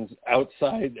determinations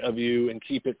outside of you and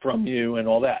keep it from you and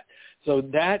all that. So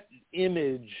that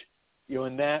image,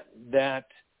 and that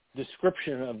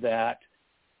description of that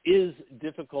is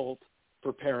difficult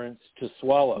for parents to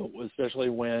swallow, especially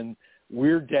when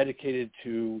we're dedicated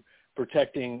to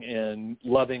protecting and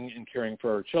loving and caring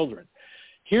for our children.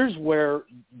 Here's where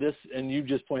this, and you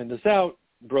just pointed this out,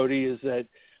 Brody, is that,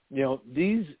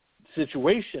 these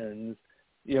situations,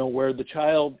 where the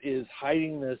child is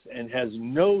hiding this and has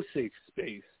no safe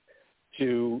space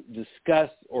to discuss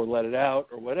or let it out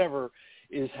or whatever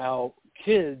is how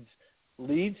kids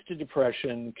leads to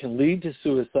depression, can lead to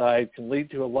suicide, can lead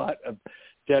to a lot of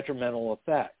detrimental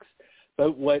effects.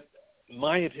 But what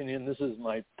my opinion, this is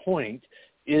my point,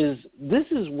 is this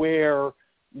is where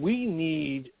we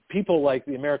need people like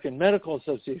the American Medical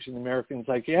Association, the American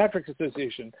Psychiatric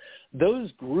Association.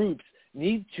 Those groups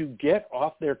need to get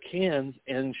off their cans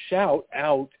and shout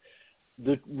out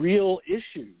the real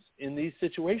issues in these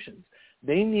situations.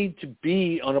 They need to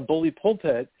be on a bully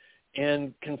pulpit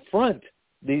and confront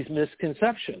these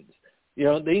misconceptions. You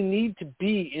know, they need to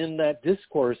be in that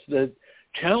discourse that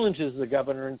challenges the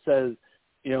governor and says,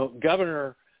 you know,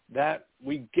 Governor, that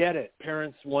we get it.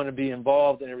 Parents want to be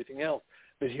involved and everything else,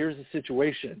 but here's the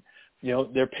situation. You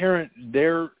know,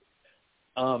 their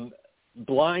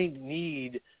blind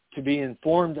need to be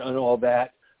informed on all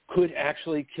that could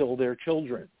actually kill their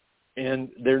children. And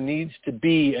there needs to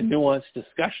be a nuanced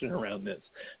discussion around this,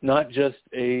 not just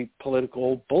a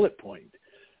political bullet point.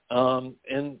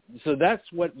 And so that's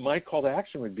what my call to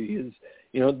action would be is,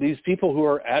 you know, these people who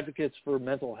are advocates for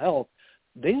mental health,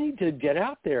 they need to get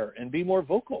out there and be more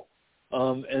vocal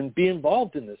and be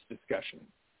involved in this discussion.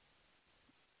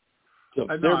 So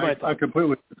I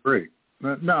completely agree.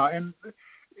 No, and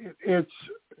it's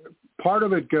part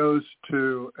of it goes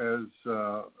to, as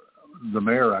the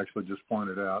mayor actually just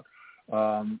pointed out,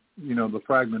 you know, the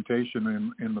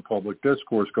fragmentation in the public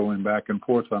discourse going back and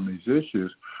forth on these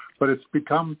issues. But it's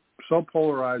become so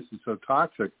polarized and so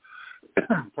toxic.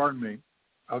 Pardon me.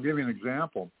 I'll give you an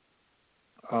example.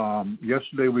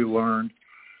 Yesterday we learned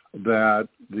that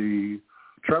the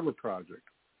Trevor Project,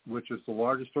 which is the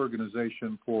largest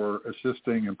organization for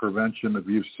assisting and prevention of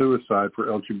youth suicide for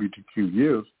LGBTQ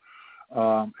youth,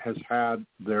 has had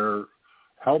their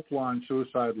helpline,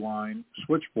 suicide line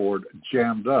switchboard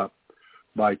jammed up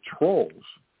by trolls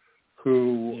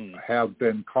who have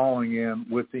been calling in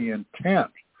with the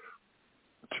intent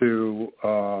to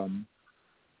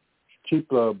keep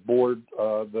the board,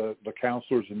 the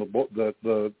counselors and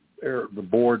the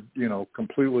board, you know,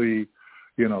 completely,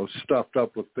 you know, stuffed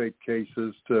up with fake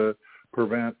cases to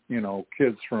prevent, you know,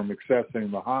 kids from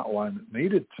accessing the hotline that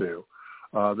needed to.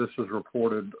 This was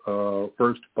reported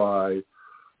first by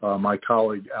my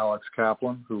colleague Alex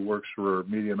Kaplan, who works for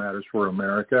Media Matters for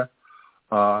America.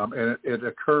 And it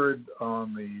occurred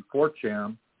on the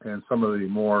 4chan and some of the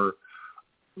more,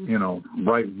 you know,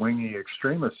 right-wingy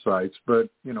extremist sites, but,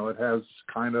 you know, it has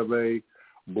kind of a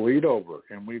bleed over.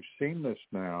 And we've seen this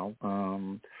now.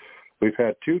 We've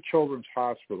had two children's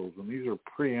hospitals, and these are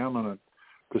preeminent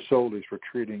facilities for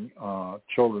treating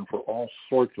children for all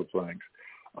sorts of things,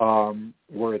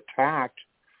 were attacked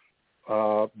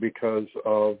because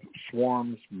of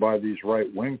swarms by these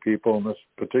right-wing people, in this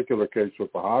particular case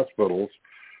with the hospitals,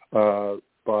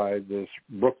 by this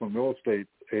Brooklyn real estate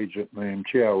agent named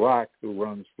Chia Rock, who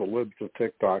runs the libs of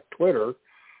TikTok, Twitter.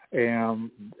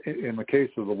 And in the case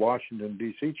of the Washington,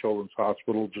 D.C. Children's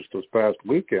Hospital just this past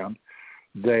weekend,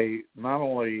 they not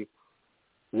only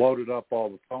loaded up all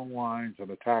the phone lines and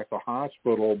attacked the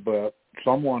hospital, but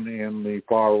someone in the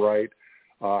far right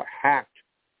hacked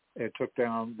and took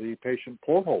down the patient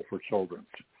portal for children.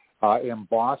 In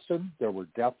Boston, there were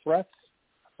death threats,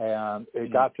 and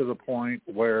it got to the point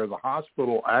where the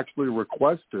hospital actually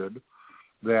requested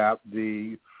that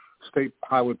the State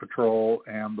Highway Patrol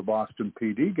and the Boston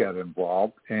PD get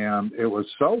involved, and it was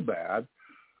so bad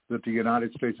that the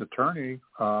United States Attorney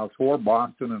for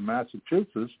Boston and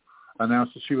Massachusetts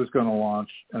announced that she was going to launch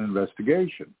an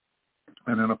investigation.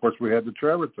 And then, of course, we had the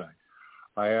Trevor thing.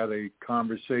 I had a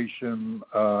conversation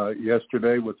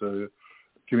yesterday with the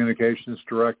communications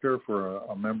director for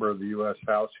a member of the U.S.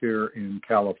 House here in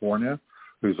California,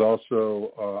 who's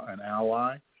also an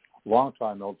ally,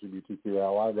 longtime LGBTQ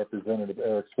ally, Representative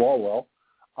Eric Swalwell.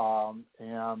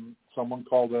 And someone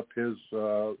called up his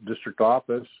district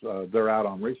office. They're out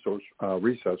on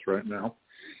recess right now.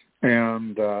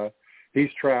 And he's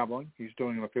traveling. He's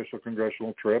doing an official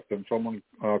congressional trip. And someone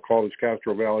called his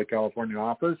Castro Valley, California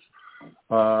office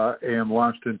and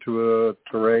launched into a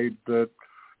tirade that,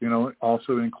 you know,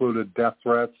 also included death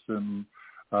threats. And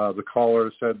the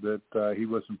caller said that he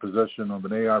was in possession of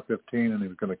an AR-15 and he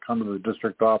was going to come to the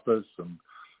district office and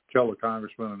kill the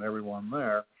congressman and everyone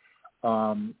there.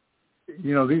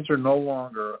 You know, these are no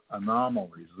longer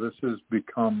anomalies. This has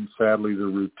become, sadly, the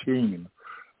routine.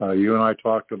 You and I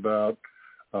talked about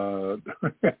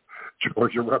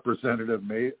Georgia Representative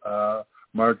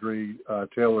Marjorie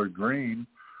Taylor Greene,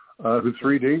 who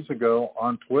 3 days ago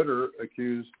on Twitter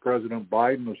accused President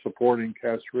Biden of supporting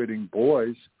castrating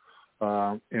boys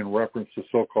in reference to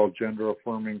so-called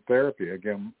gender-affirming therapy,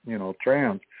 again, you know,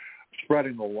 trans,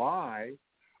 spreading the lie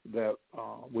that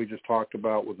we just talked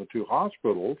about with the two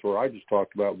hospitals, or I just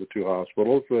talked about with the two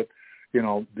hospitals, that,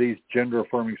 these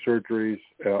gender-affirming surgeries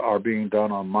are being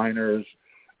done on minors,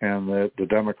 and that the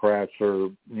Democrats are,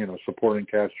 supporting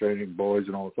castrating boys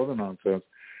and all this other nonsense.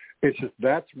 It's just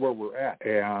that's where we're at.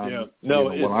 And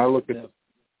when I look at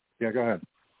go ahead.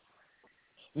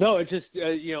 No, it's just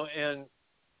and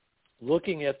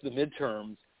looking at the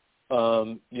midterms,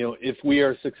 if we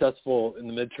are successful in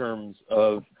the midterms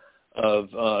of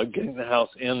getting the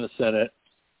House and the Senate,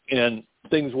 and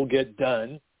things will get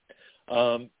done,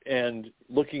 and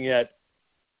looking at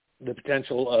the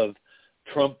potential of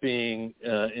Trump being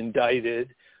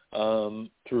indicted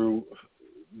through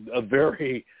a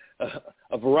variety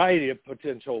of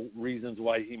potential reasons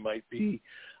why he might be,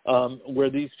 where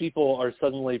these people are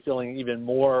suddenly feeling even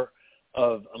more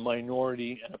of a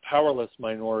minority and a powerless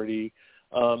minority,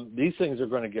 these things are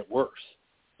going to get worse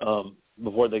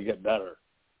before they get better,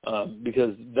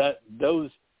 because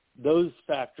those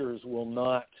factors will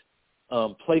not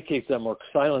placate them or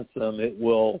silence them. It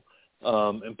will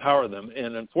empower them.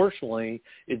 And unfortunately,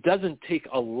 it doesn't take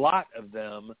a lot of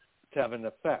them to have an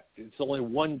effect. It's only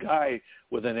one guy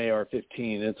with an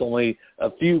AR-15. It's only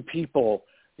a few people,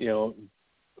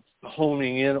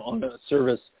 honing in on a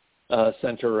service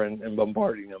center and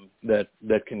bombarding them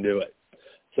that can do it.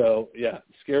 So, yeah,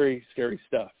 scary, scary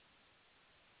stuff.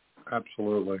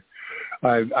 Absolutely.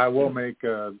 I will make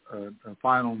a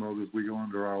final note as we go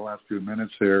into our last few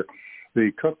minutes here.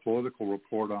 The Cook Political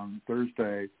Report on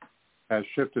Thursday has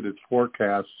shifted its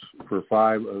forecasts for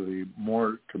 5 of the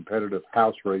more competitive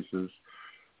House races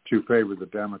to favor the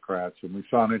Democrats. And we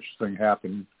saw an interesting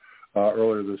happen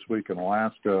earlier this week in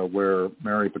Alaska, where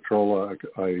Mary Petrola,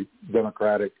 a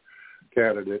Democratic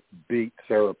candidate, beat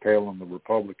Sarah Palin, the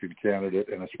Republican candidate,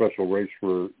 in a special race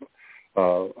for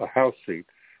a House seat.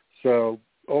 So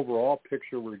overall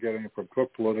picture we're getting from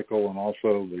Cook Political and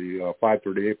also the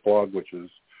 538 blog, which is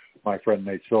my friend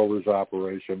Nate Silver's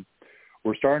operation,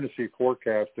 we're starting to see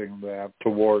forecasting that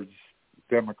towards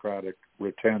Democratic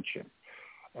retention.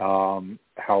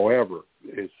 However,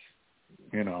 it's,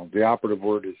 the operative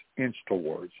word is inch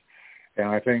towards. And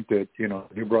I think that,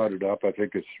 you brought it up. I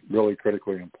think it's really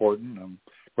critically important. Of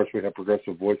course, we have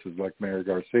progressive voices like Mayor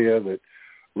Garcia that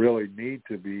really need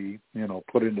to be,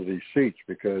 put into these seats,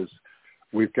 because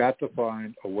we've got to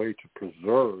find a way to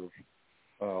preserve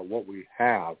what we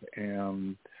have.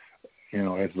 And,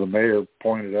 as the mayor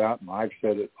pointed out, and I've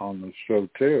said it on the show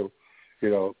too,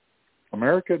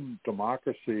 American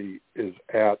democracy is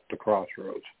at the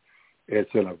crossroads.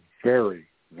 It's in a very,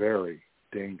 very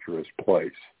dangerous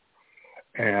place.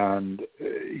 And,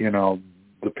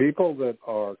 the people that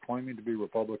are claiming to be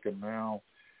Republican now,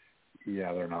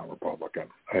 they're not Republican.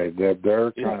 They're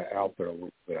kind of out there a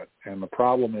little bit. And the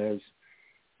problem is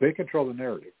they control the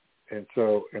narrative. And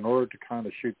so in order to kind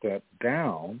of shoot that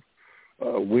down,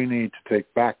 we need to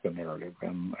take back the narrative.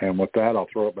 And with that, I'll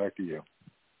throw it back to you.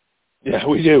 Yeah,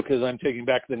 we do, because I'm taking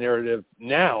back the narrative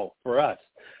now for us.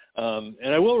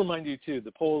 And I will remind you, too,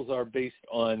 the polls are based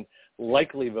on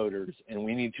likely voters, and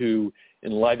we need to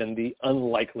enliven the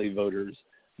unlikely voters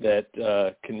that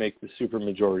can make the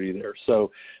supermajority there.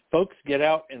 So, folks, get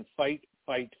out and fight,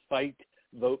 fight, fight.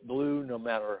 Vote blue no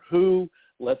matter who.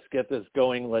 Let's get this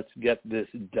going. Let's get this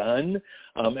done.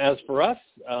 As for us,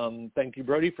 thank you,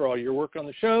 Brody, for all your work on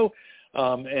the show,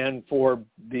 and for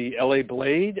the LA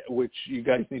Blade, which you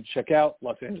guys need to check out,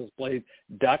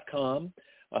 losangelesblade.com.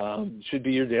 Should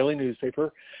be your daily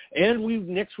newspaper. And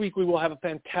next week we will have a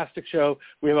fantastic show.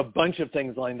 We have a bunch of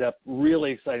things lined up,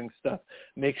 really exciting stuff.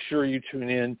 Make sure you tune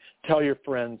in, tell your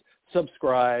friends,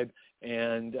 subscribe,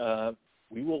 and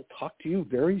we will talk to you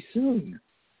very soon.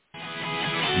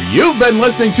 You've been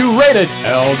listening to Rated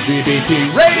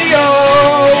LGBT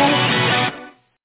Radio.